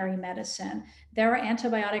veterinary medicine. There are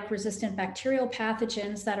antibiotic resistant bacterial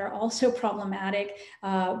pathogens that are also problematic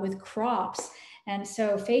with crops. And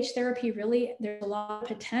so phage therapy really, there's a lot of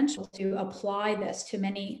potential to apply this to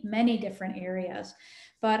many, many different areas.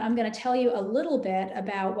 But I'm going to tell you a little bit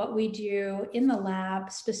about what we do in the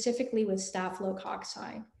lab, specifically with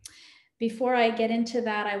staphylococci. Before I get into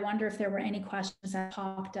that, I wonder if there were any questions that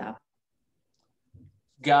popped up.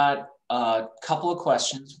 Got a couple of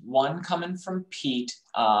questions. One coming from Pete.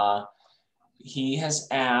 He has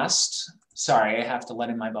asked, sorry, I have to let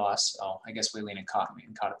in my boss. Oh, I guess Waylena caught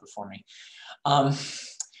it before me.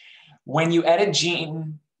 When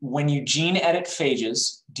you gene edit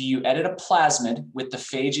phages, do you edit a plasmid with the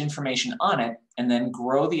phage information on it and then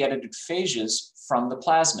grow the edited phages from the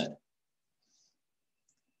plasmid?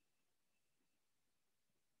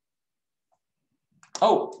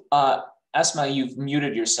 Oh, Asma, you've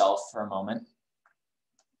muted yourself for a moment.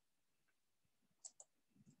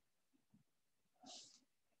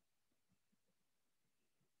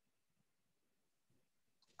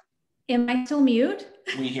 Am I still mute?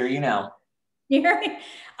 We hear you now. You hear me?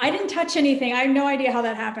 I didn't touch anything. I have no idea how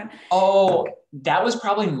that happened. Oh, that was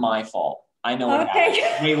probably my fault. I know what okay.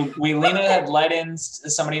 happened. Waylena had let in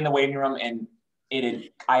somebody in the waiting room, and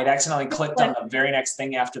I had accidentally clicked on the very next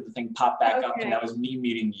thing after the thing popped back up, and that was me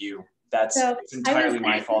muting you. It's entirely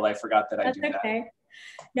my fault. I forgot that I do that.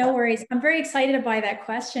 No worries. I'm very excited by that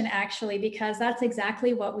question, actually, because that's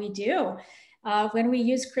exactly what we do. When we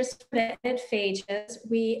use CRISPR to edit phages,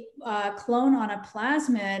 we clone on a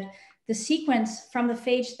plasmid the sequence from the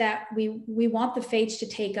phage that we want the phage to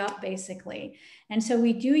take up, basically. And so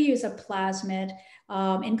we do use a plasmid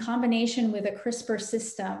in combination with a CRISPR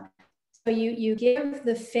system. So you give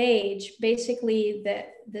the phage basically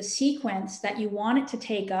the sequence that you want it to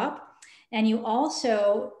take up, and you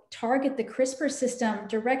also target the CRISPR system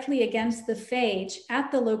directly against the phage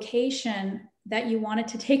at the location that you want it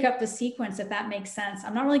to take up the sequence, if that makes sense.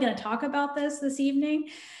 I'm not really going to talk about this evening,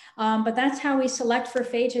 but that's how we select for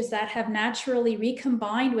phages that have naturally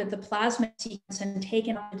recombined with the plasmid sequence and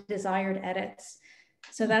taken on the desired edits.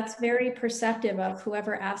 So that's very perceptive of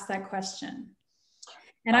whoever asked that question.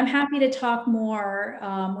 And I'm happy to talk more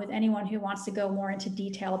with anyone who wants to go more into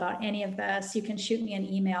detail about any of this. You can shoot me an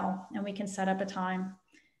email and we can set up a time.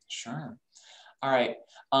 Sure. All right.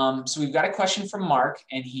 So we've got a question from Mark,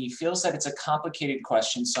 and he feels that it's a complicated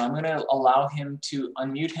question. So I'm going to allow him to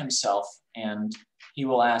unmute himself, and he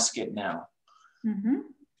will ask it now. Mm-hmm.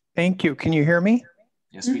 Thank you. Can you hear me?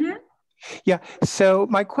 Yes, we can. Yeah, so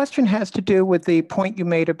my question has to do with the point you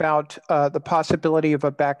made about the possibility of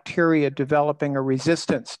a bacteria developing a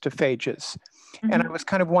resistance to phages. And I was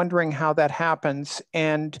kind of wondering how that happens.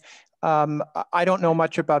 And I don't know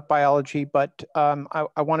much about biology, but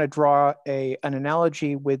I want to draw an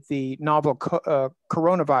analogy with the novel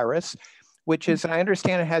coronavirus, which is, I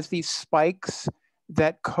understand it has these spikes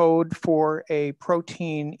that code for a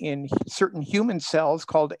protein in certain human cells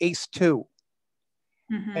called ACE2.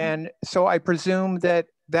 And so I presume that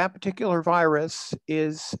that particular virus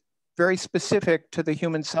is very specific to the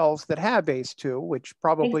human cells that have ACE2, which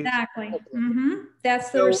probably exactly. That's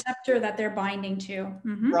the receptor that they're binding to.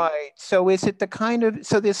 Right. So is it the kind of,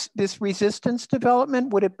 so this resistance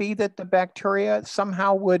development, would it be that the bacteria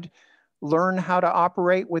somehow would learn how to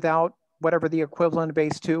operate without whatever the equivalent of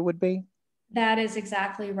ACE2 would be? That is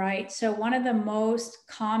exactly right. So one of the most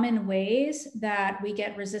common ways that we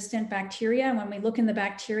get resistant bacteria, and when we look in the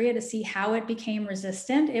bacteria to see how it became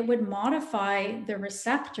resistant, it would modify the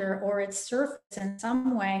receptor or its surface in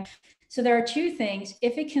some way. So there are two things.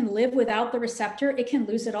 If it can live without the receptor, it can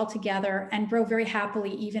lose it altogether and grow very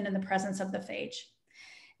happily, even in the presence of the phage.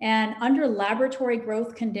 And under laboratory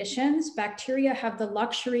growth conditions, bacteria have the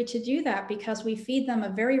luxury to do that because we feed them a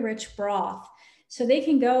very rich broth. So they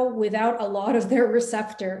can go without a lot of their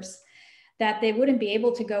receptors that they wouldn't be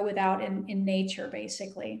able to go without in nature,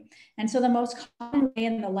 basically. And so the most common way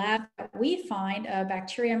in the lab that we find a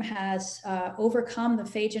bacterium has overcome the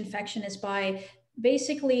phage infection is by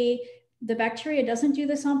basically, the bacteria doesn't do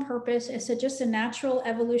this on purpose. It's just a natural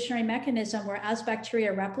evolutionary mechanism where as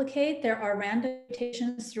bacteria replicate, there are random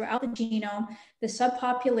mutations throughout the genome, the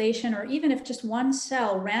subpopulation, or even if just one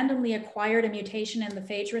cell randomly acquired a mutation in the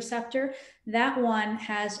phage receptor, that one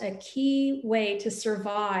has a key way to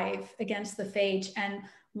survive against the phage. And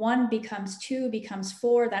 1 becomes 2, becomes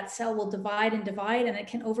 4, that cell will divide and divide, and it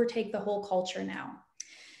can overtake the whole culture now.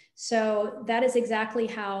 So that is exactly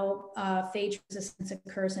how phage resistance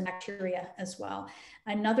occurs in bacteria as well.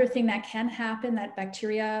 Another thing that can happen that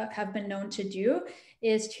bacteria have been known to do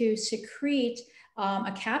is to secrete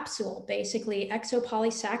a capsule, basically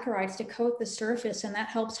exopolysaccharides to coat the surface, and that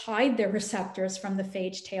helps hide their receptors from the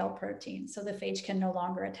phage tail protein, so the phage can no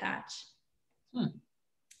longer attach.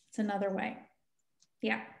 It's another way.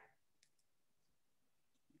 Yeah.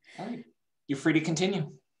 All right. You're free to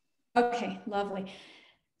continue. Okay, lovely.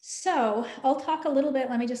 So I'll talk a little bit.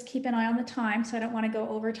 Let me just keep an eye on the time, so I don't want to go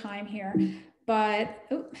over time here. But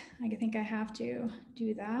I think I have to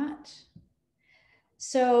do that.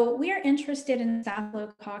 So we are interested in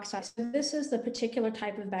Staphylococcus. So this is the particular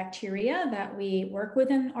type of bacteria that we work with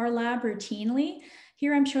in our lab routinely.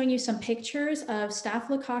 Here I'm showing you some pictures of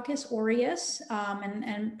Staphylococcus aureus,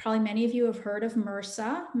 and probably many of you have heard of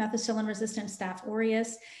MRSA, methicillin-resistant Staph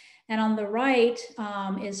aureus. And on the right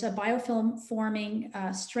is a biofilm-forming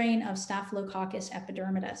strain of Staphylococcus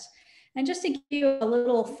epidermidis. And just to give you a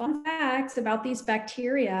little fun facts about these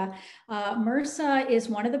bacteria, MRSA is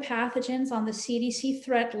one of the pathogens on the CDC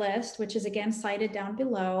threat list, which is again cited down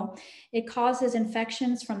below. It causes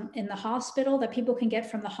infections in the hospital that people can get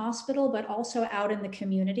from the hospital, but also out in the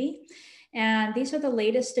community. And these are the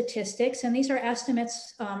latest statistics, and these are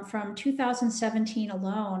estimates from 2017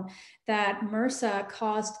 alone, that MRSA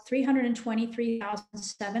caused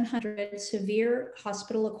 323,700 severe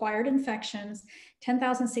hospital-acquired infections.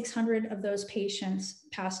 10,600 of those patients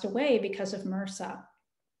passed away because of MRSA,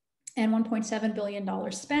 and $1.7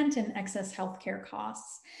 billion spent in excess healthcare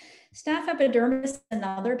costs. Staph epidermidis is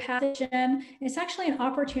another pathogen. It's actually an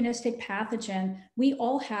opportunistic pathogen. We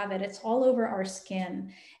all have it. It's all over our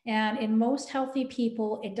skin. And in most healthy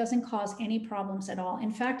people, it doesn't cause any problems at all. In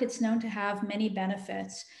fact, it's known to have many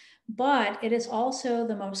benefits. But it is also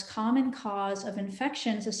the most common cause of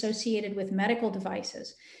infections associated with medical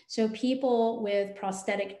devices. So people with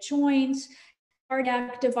prosthetic joints,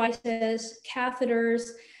 cardiac devices,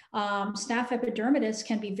 catheters, Staph epidermidis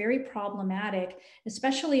can be very problematic,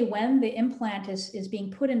 especially when the implant is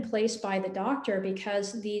being put in place by the doctor,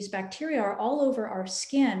 because these bacteria are all over our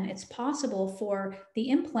skin. It's possible for the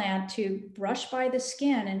implant to brush by the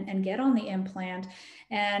skin and get on the implant.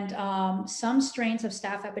 And some strains of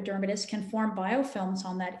Staph epidermidis can form biofilms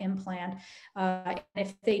on that implant.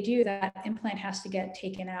 If they do, that implant has to get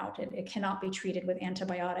taken out. It cannot be treated with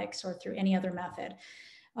antibiotics or through any other method.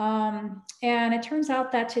 And it turns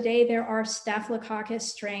out that today there are Staphylococcus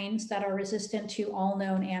strains that are resistant to all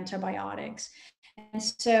known antibiotics. And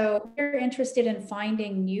so we're interested in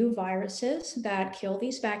finding new viruses that kill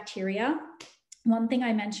these bacteria. One thing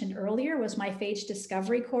I mentioned earlier was my phage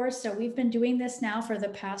discovery course. So we've been doing this now for the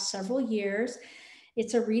past several years.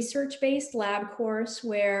 It's a research-based lab course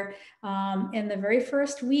where in the very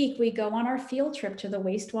first week, we go on our field trip to the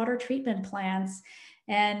wastewater treatment plants.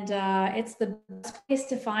 And it's the best place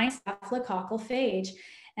to find staphylococcal phage.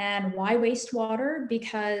 And why wastewater?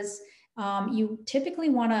 Because you typically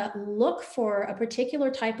want to look for a particular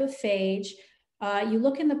type of phage. You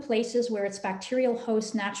look in the places where its bacterial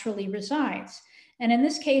host naturally resides. And in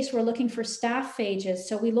this case, we're looking for staph phages.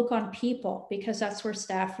 So we look on people because that's where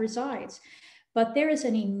staph resides. But there is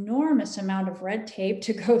an enormous amount of red tape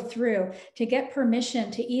to go through to get permission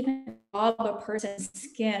to even rub a person's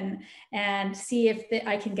skin and see if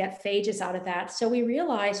I can get phages out of that. So we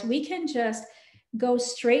realized we can just go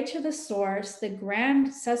straight to the source, the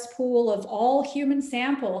grand cesspool of all human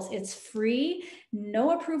samples. It's free,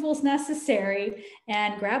 no approvals necessary,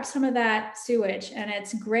 and grab some of that sewage. And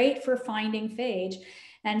it's great for finding phage.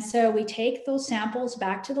 And so we take those samples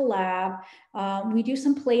back to the lab. We do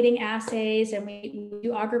some plating assays and we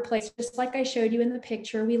do agar plates, just like I showed you in the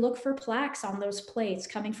picture. We look for plaques on those plates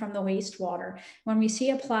coming from the wastewater. When we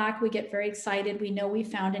see a plaque, we get very excited. We know we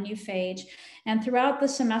found a new phage. And throughout the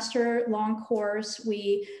semester-long course,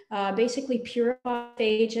 we basically purify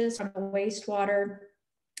phages from the wastewater,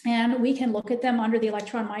 and we can look at them under the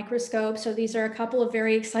electron microscope. So these are a couple of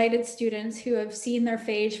very excited students who have seen their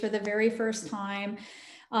phage for the very first time.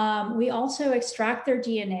 We also extract their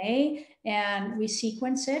DNA and we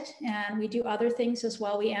sequence it, and we do other things as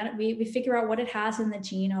well. We figure out what it has in the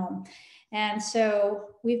genome. And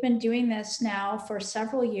so we've been doing this now for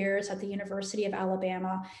several years at the University of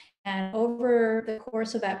Alabama. And over the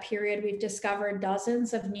course of that period, we've discovered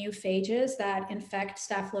dozens of new phages that infect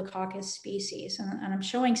Staphylococcus species. And I'm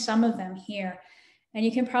showing some of them here. And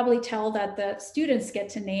you can probably tell that the students get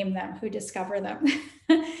to name them who discover them.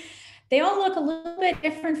 They all look a little bit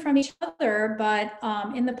different from each other, but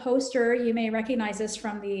in the poster, you may recognize this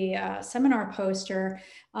from the seminar poster.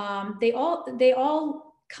 They all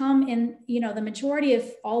come in, the majority of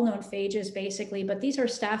all known phages basically, but these are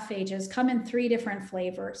staph phages, come in 3 different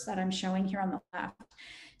flavors that I'm showing here on the left.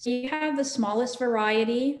 So you have the smallest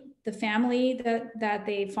variety. The family that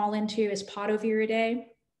they fall into is Podoviridae.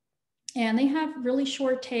 And they have really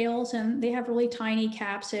short tails and they have really tiny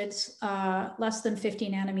capsids, less than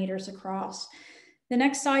 50 nanometers across. The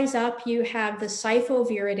next size up, you have the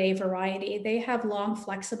Siphoviridae variety. They have long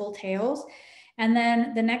flexible tails. And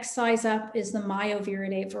then the next size up is the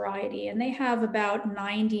Myoviridae variety, and they have about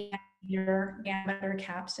 90 diameter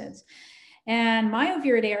capsids. And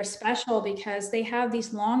Myoviridae are special because they have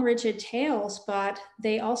these long, rigid tails, but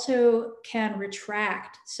they also can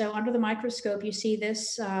retract. So under the microscope, you see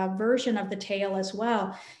this version of the tail as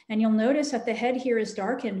well. And you'll notice that the head here is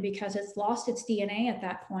darkened because it's lost its DNA at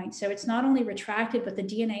that point. So it's not only retracted, but the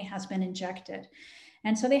DNA has been injected.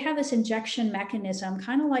 And so they have this injection mechanism,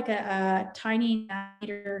 kind of like a tiny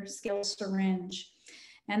nanometer scale syringe.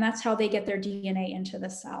 And that's how they get their DNA into the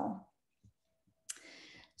cell.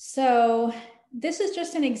 So this is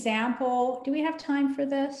just an example. Do we have time for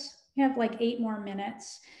this? We have like 8 more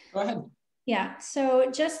minutes. Go ahead. Yeah, so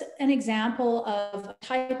just an example of a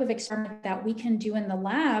type of experiment that we can do in the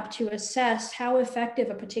lab to assess how effective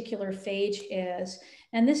a particular phage is.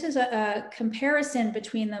 And this is a comparison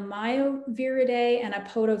between the Myoviridae and a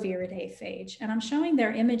Podoviridae phage. And I'm showing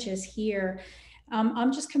their images here.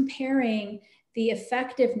 I'm just comparing the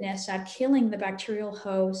effectiveness at killing the bacterial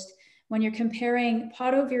host. When you're comparing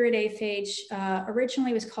Podoviridae phage,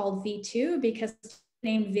 originally was called V2 because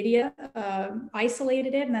named Vidya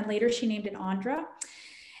isolated it, and then later she named it Andra.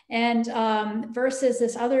 And versus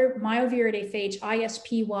this other Myoviridae phage,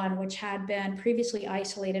 ISP1, which had been previously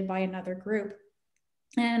isolated by another group.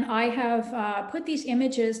 And I have put these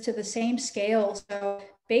images to the same scale. So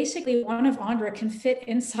basically one of Andra can fit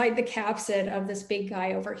inside the capsid of this big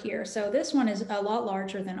guy over here. So this one is a lot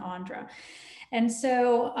larger than Andra. And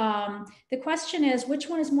so the question is, which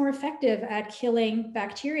one is more effective at killing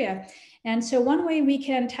bacteria? And so one way we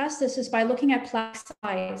can test this is by looking at plaque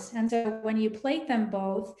size. And so when you plate them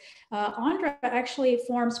both, Andra actually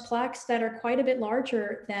forms plaques that are quite a bit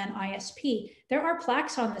larger than ISP. There are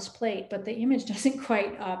plaques on this plate, but the image doesn't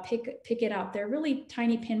quite pick it up. They're really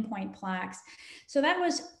tiny pinpoint plaques. So that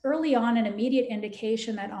was early on an immediate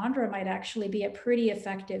indication that Andra might actually be a pretty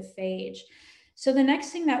effective phage. So the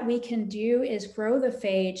next thing that we can do is grow the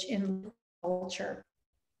phage in culture.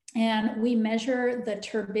 And we measure the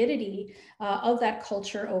turbidity of that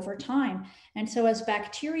culture over time. And so as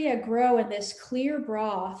bacteria grow in this clear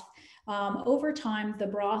broth, over time, the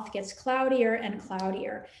broth gets cloudier and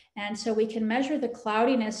cloudier. And so we can measure the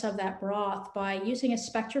cloudiness of that broth by using a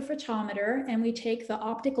spectrophotometer, and we take the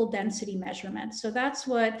optical density measurement. So that's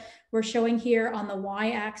what we're showing here on the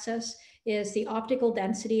y-axis is the optical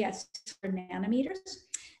density at 600 nanometers.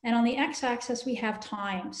 And on the x-axis, we have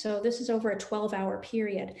time. So this is over a 12-hour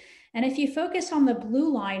period. And if you focus on the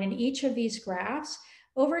blue line in each of these graphs,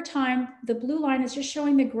 over time, the blue line is just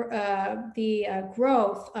showing the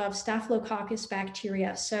growth of Staphylococcus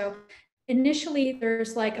bacteria. So initially,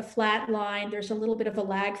 there's like a flat line, there's a little bit of a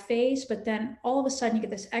lag phase, but then all of a sudden you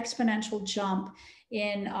get this exponential jump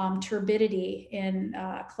in turbidity, in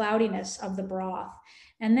cloudiness of the broth.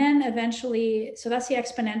 And then eventually, so that's the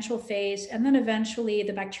exponential phase. And then eventually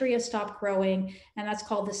the bacteria stop growing, and that's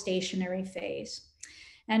called the stationary phase.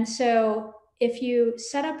 And so if you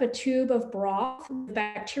set up a tube of broth, the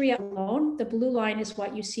bacteria alone, the blue line is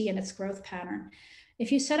what you see in its growth pattern.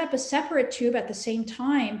 If you set up a separate tube at the same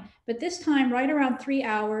time, but this time right around 3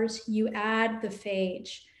 hours, you add the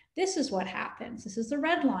phage. this is what happens. This is the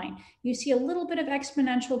red line. You see a little bit of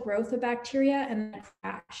exponential growth of bacteria and then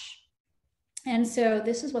crash. And so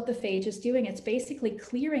this is what the phage is doing. It's basically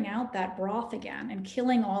clearing out that broth again and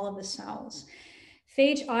killing all of the cells.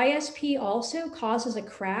 Phage ISP also causes a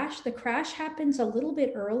crash. The crash happens a little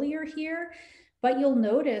bit earlier here, but you'll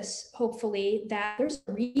notice, hopefully, that there's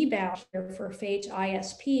a rebound here for phage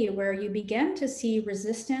ISP where you begin to see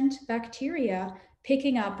resistant bacteria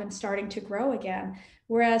picking up and starting to grow again.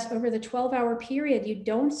 Whereas over the 12-hour period, you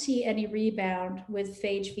don't see any rebound with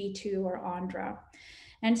phage V2 or Andra.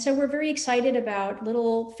 And so we're very excited about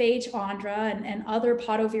little phage Andra and other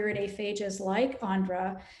Potoviridae phages like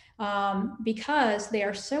Andra because they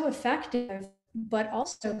are so effective, but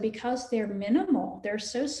also because they're minimal, they're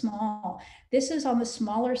so small. This is on the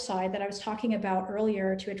smaller side that I was talking about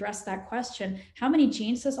earlier to address that question. How many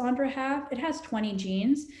genes does Andra have? It has 20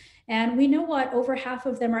 genes. And we know what over half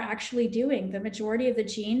of them are actually doing. The majority of the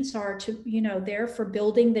genes are there for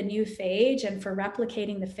building the new phage and for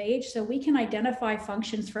replicating the phage. So we can identify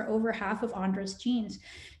functions for over half of Andra's genes.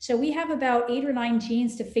 So we have about 8 or 9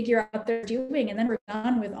 genes to figure out what they're doing. And then we're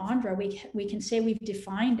done with Andra. We can say we've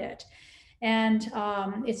defined it. And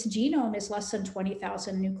its genome is less than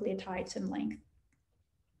 20,000 nucleotides in length.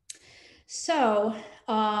 So,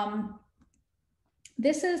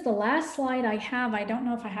 this is the last slide I have. I don't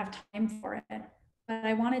know if I have time for it, but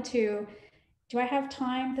I wanted to, do I have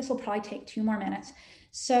time? This will probably take 2 more minutes.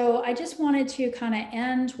 So I just wanted to kind of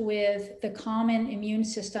end with the common immune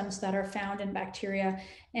systems that are found in bacteria.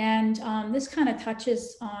 And this kind of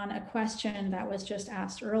touches on a question that was just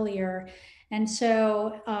asked earlier. And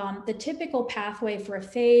so the typical pathway for a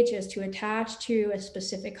phage is to attach to a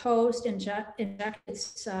specific host, inject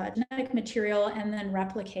its genetic material, and then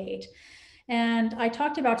replicate. And I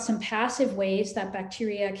talked about some passive ways that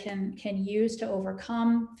bacteria can use to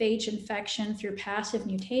overcome phage infection through passive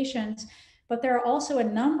mutations. But there are also a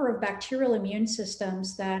number of bacterial immune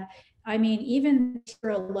systems that, I mean, even here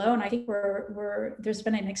alone, I think there's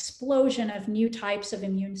been an explosion of new types of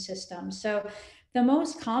immune systems. So the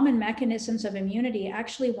most common mechanisms of immunity,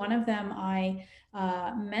 actually one of them I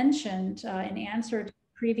mentioned in answer to the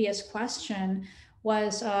previous question,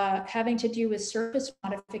 was having to do with surface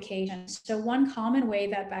modification. So one common way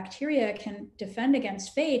that bacteria can defend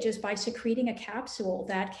against phage is by secreting a capsule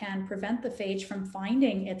that can prevent the phage from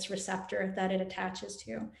finding its receptor that it attaches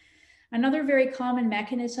to. Another very common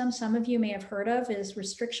mechanism some of you may have heard of is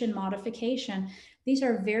restriction modification. These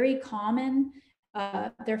are very common.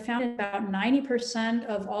 They're found in about 90%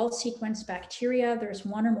 of all sequenced bacteria. There's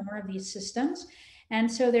one or more of these systems.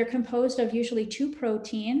 And so they're composed of usually 2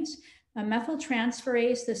 proteins, a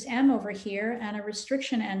methyltransferase, this M over here, and a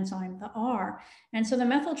restriction enzyme, the R. And so the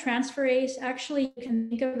methyltransferase actually you can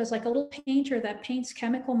think of as like a little painter that paints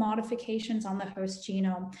chemical modifications on the host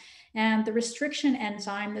genome. And the restriction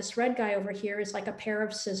enzyme, this red guy over here, is like a pair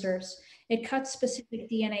of scissors. It cuts specific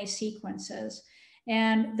DNA sequences.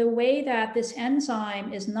 And the way that this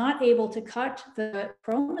enzyme is not able to cut the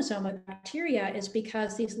chromosome of bacteria is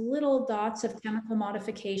because these little dots of chemical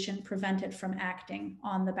modification prevent it from acting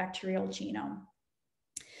on the bacterial genome.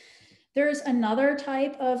 There's another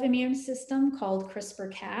type of immune system called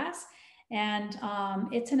CRISPR-Cas, and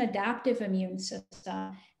it's an adaptive immune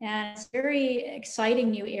system. And it's a very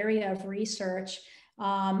exciting new area of research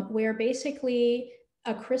where basically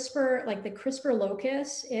a CRISPR, like the CRISPR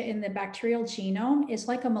locus in the bacterial genome, is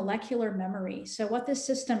like a molecular memory. So what this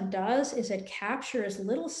system does is it captures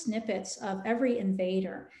little snippets of every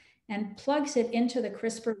invader and plugs it into the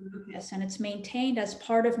CRISPR locus, and it's maintained as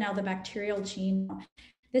part of now the bacterial genome.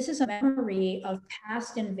 This is a memory of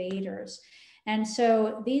past invaders. And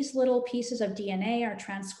so these little pieces of DNA are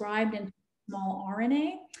transcribed into small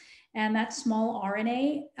RNA, and that small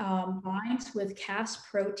RNA binds with Cas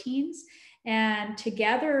proteins. And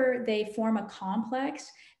together they form a complex,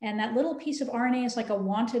 and that little piece of RNA is like a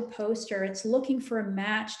wanted poster. It's looking for a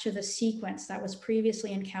match to the sequence that was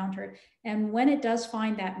previously encountered. And when it does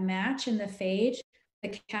find that match in the phage, the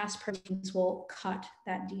Cas proteins will cut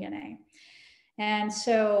that DNA. And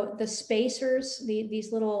so the spacers,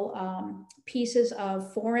 these little pieces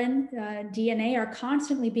of foreign DNA are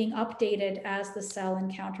constantly being updated as the cell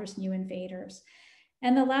encounters new invaders.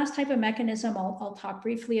 And the last type of mechanism I'll talk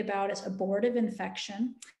briefly about is abortive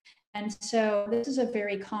infection. And so this is a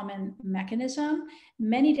very common mechanism.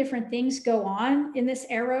 Many different things go on in this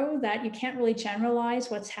arrow that you can't really generalize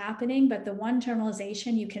what's happening, but the one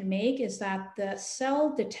generalization you can make is that the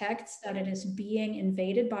cell detects that it is being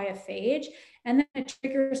invaded by a phage, and then it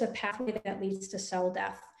triggers a pathway that leads to cell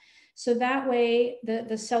death. So that way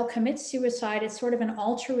the cell commits suicide. It's sort of an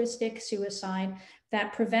altruistic suicide.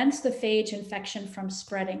 that prevents the phage infection from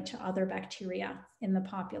spreading to other bacteria in the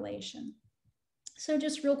population. So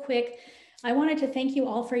just real quick, I wanted to thank you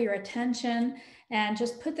all for your attention and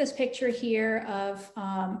just put this picture here of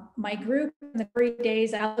my group in the early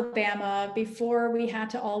days, Alabama, before we had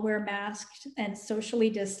to all wear masks and socially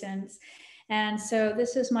distance. And so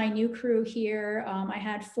this is my new crew here. I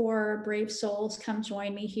had 4 brave souls come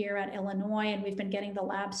join me here at Illinois, and we've been getting the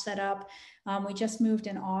lab set up. We just moved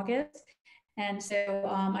in August. And so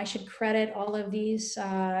I should credit all of these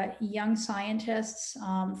young scientists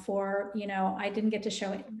for, I didn't get to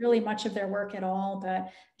show really much of their work at all,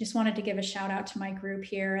 but just wanted to give a shout out to my group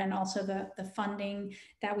here and also the funding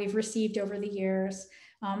that we've received over the years.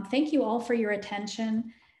 Thank you all for your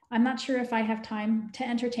attention. I'm not sure if I have time to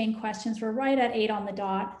entertain questions. We're right at 8 on the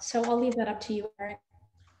dot, so I'll leave that up to you, Eric.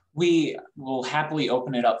 We will happily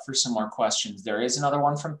open it up for some more questions. There is another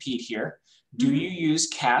one from Pete here. Do you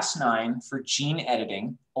use Cas9 for gene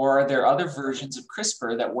editing, or are there other versions of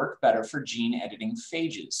CRISPR that work better for gene editing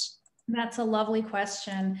phages? That's a lovely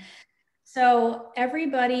question. So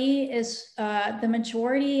everybody is, the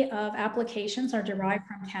majority of applications are derived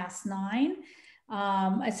from Cas9.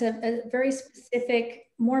 It's a very specific,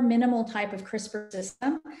 more minimal type of CRISPR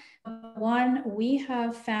system. One we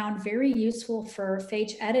have found very useful for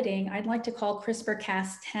phage editing, I'd like to call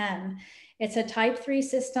CRISPR-Cas10. It's a type 3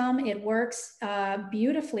 system. It works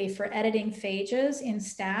beautifully for editing phages in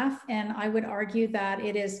staph, and I would argue that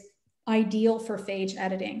it is ideal for phage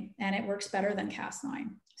editing, and it works better than Cas9.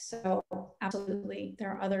 So absolutely,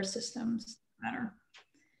 there are other systems that are.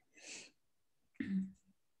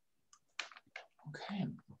 Okay.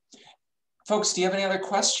 Folks, do you have any other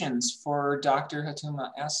questions for Dr. Hatoum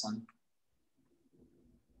Aslan?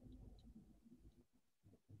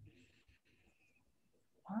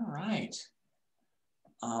 All right.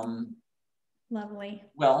 Lovely.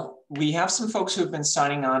 Well, we have some folks who have been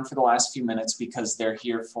signing on for the last few minutes because they're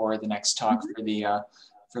here for the next talk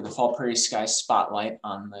for the Fall Prairie Sky Spotlight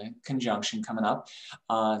on the conjunction coming up.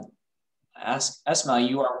 Asma,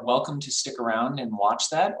 you are welcome to stick around and watch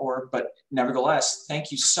that, but nevertheless,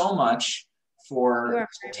 thank you so much for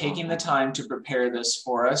taking the time to prepare this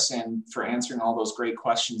for us and for answering all those great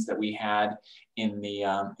questions that we had in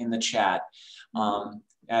the chat.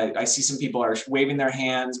 I see some people are waving their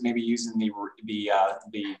hands, maybe using the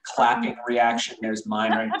clapping reaction. There's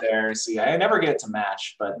mine right there. See, I never get it to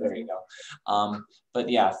match, but there you go. But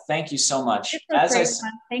yeah, thank you so much.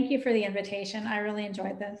 Thank you for the invitation. I really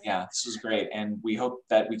enjoyed this. Yeah, this was great. And we hope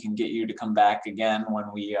that we can get you to come back again when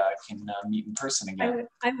we can meet in person again.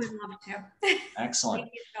 I would love to. Excellent.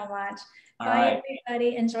 Thank you so much. All Bye, right.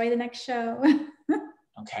 everybody. Enjoy the next show.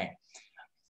 Okay.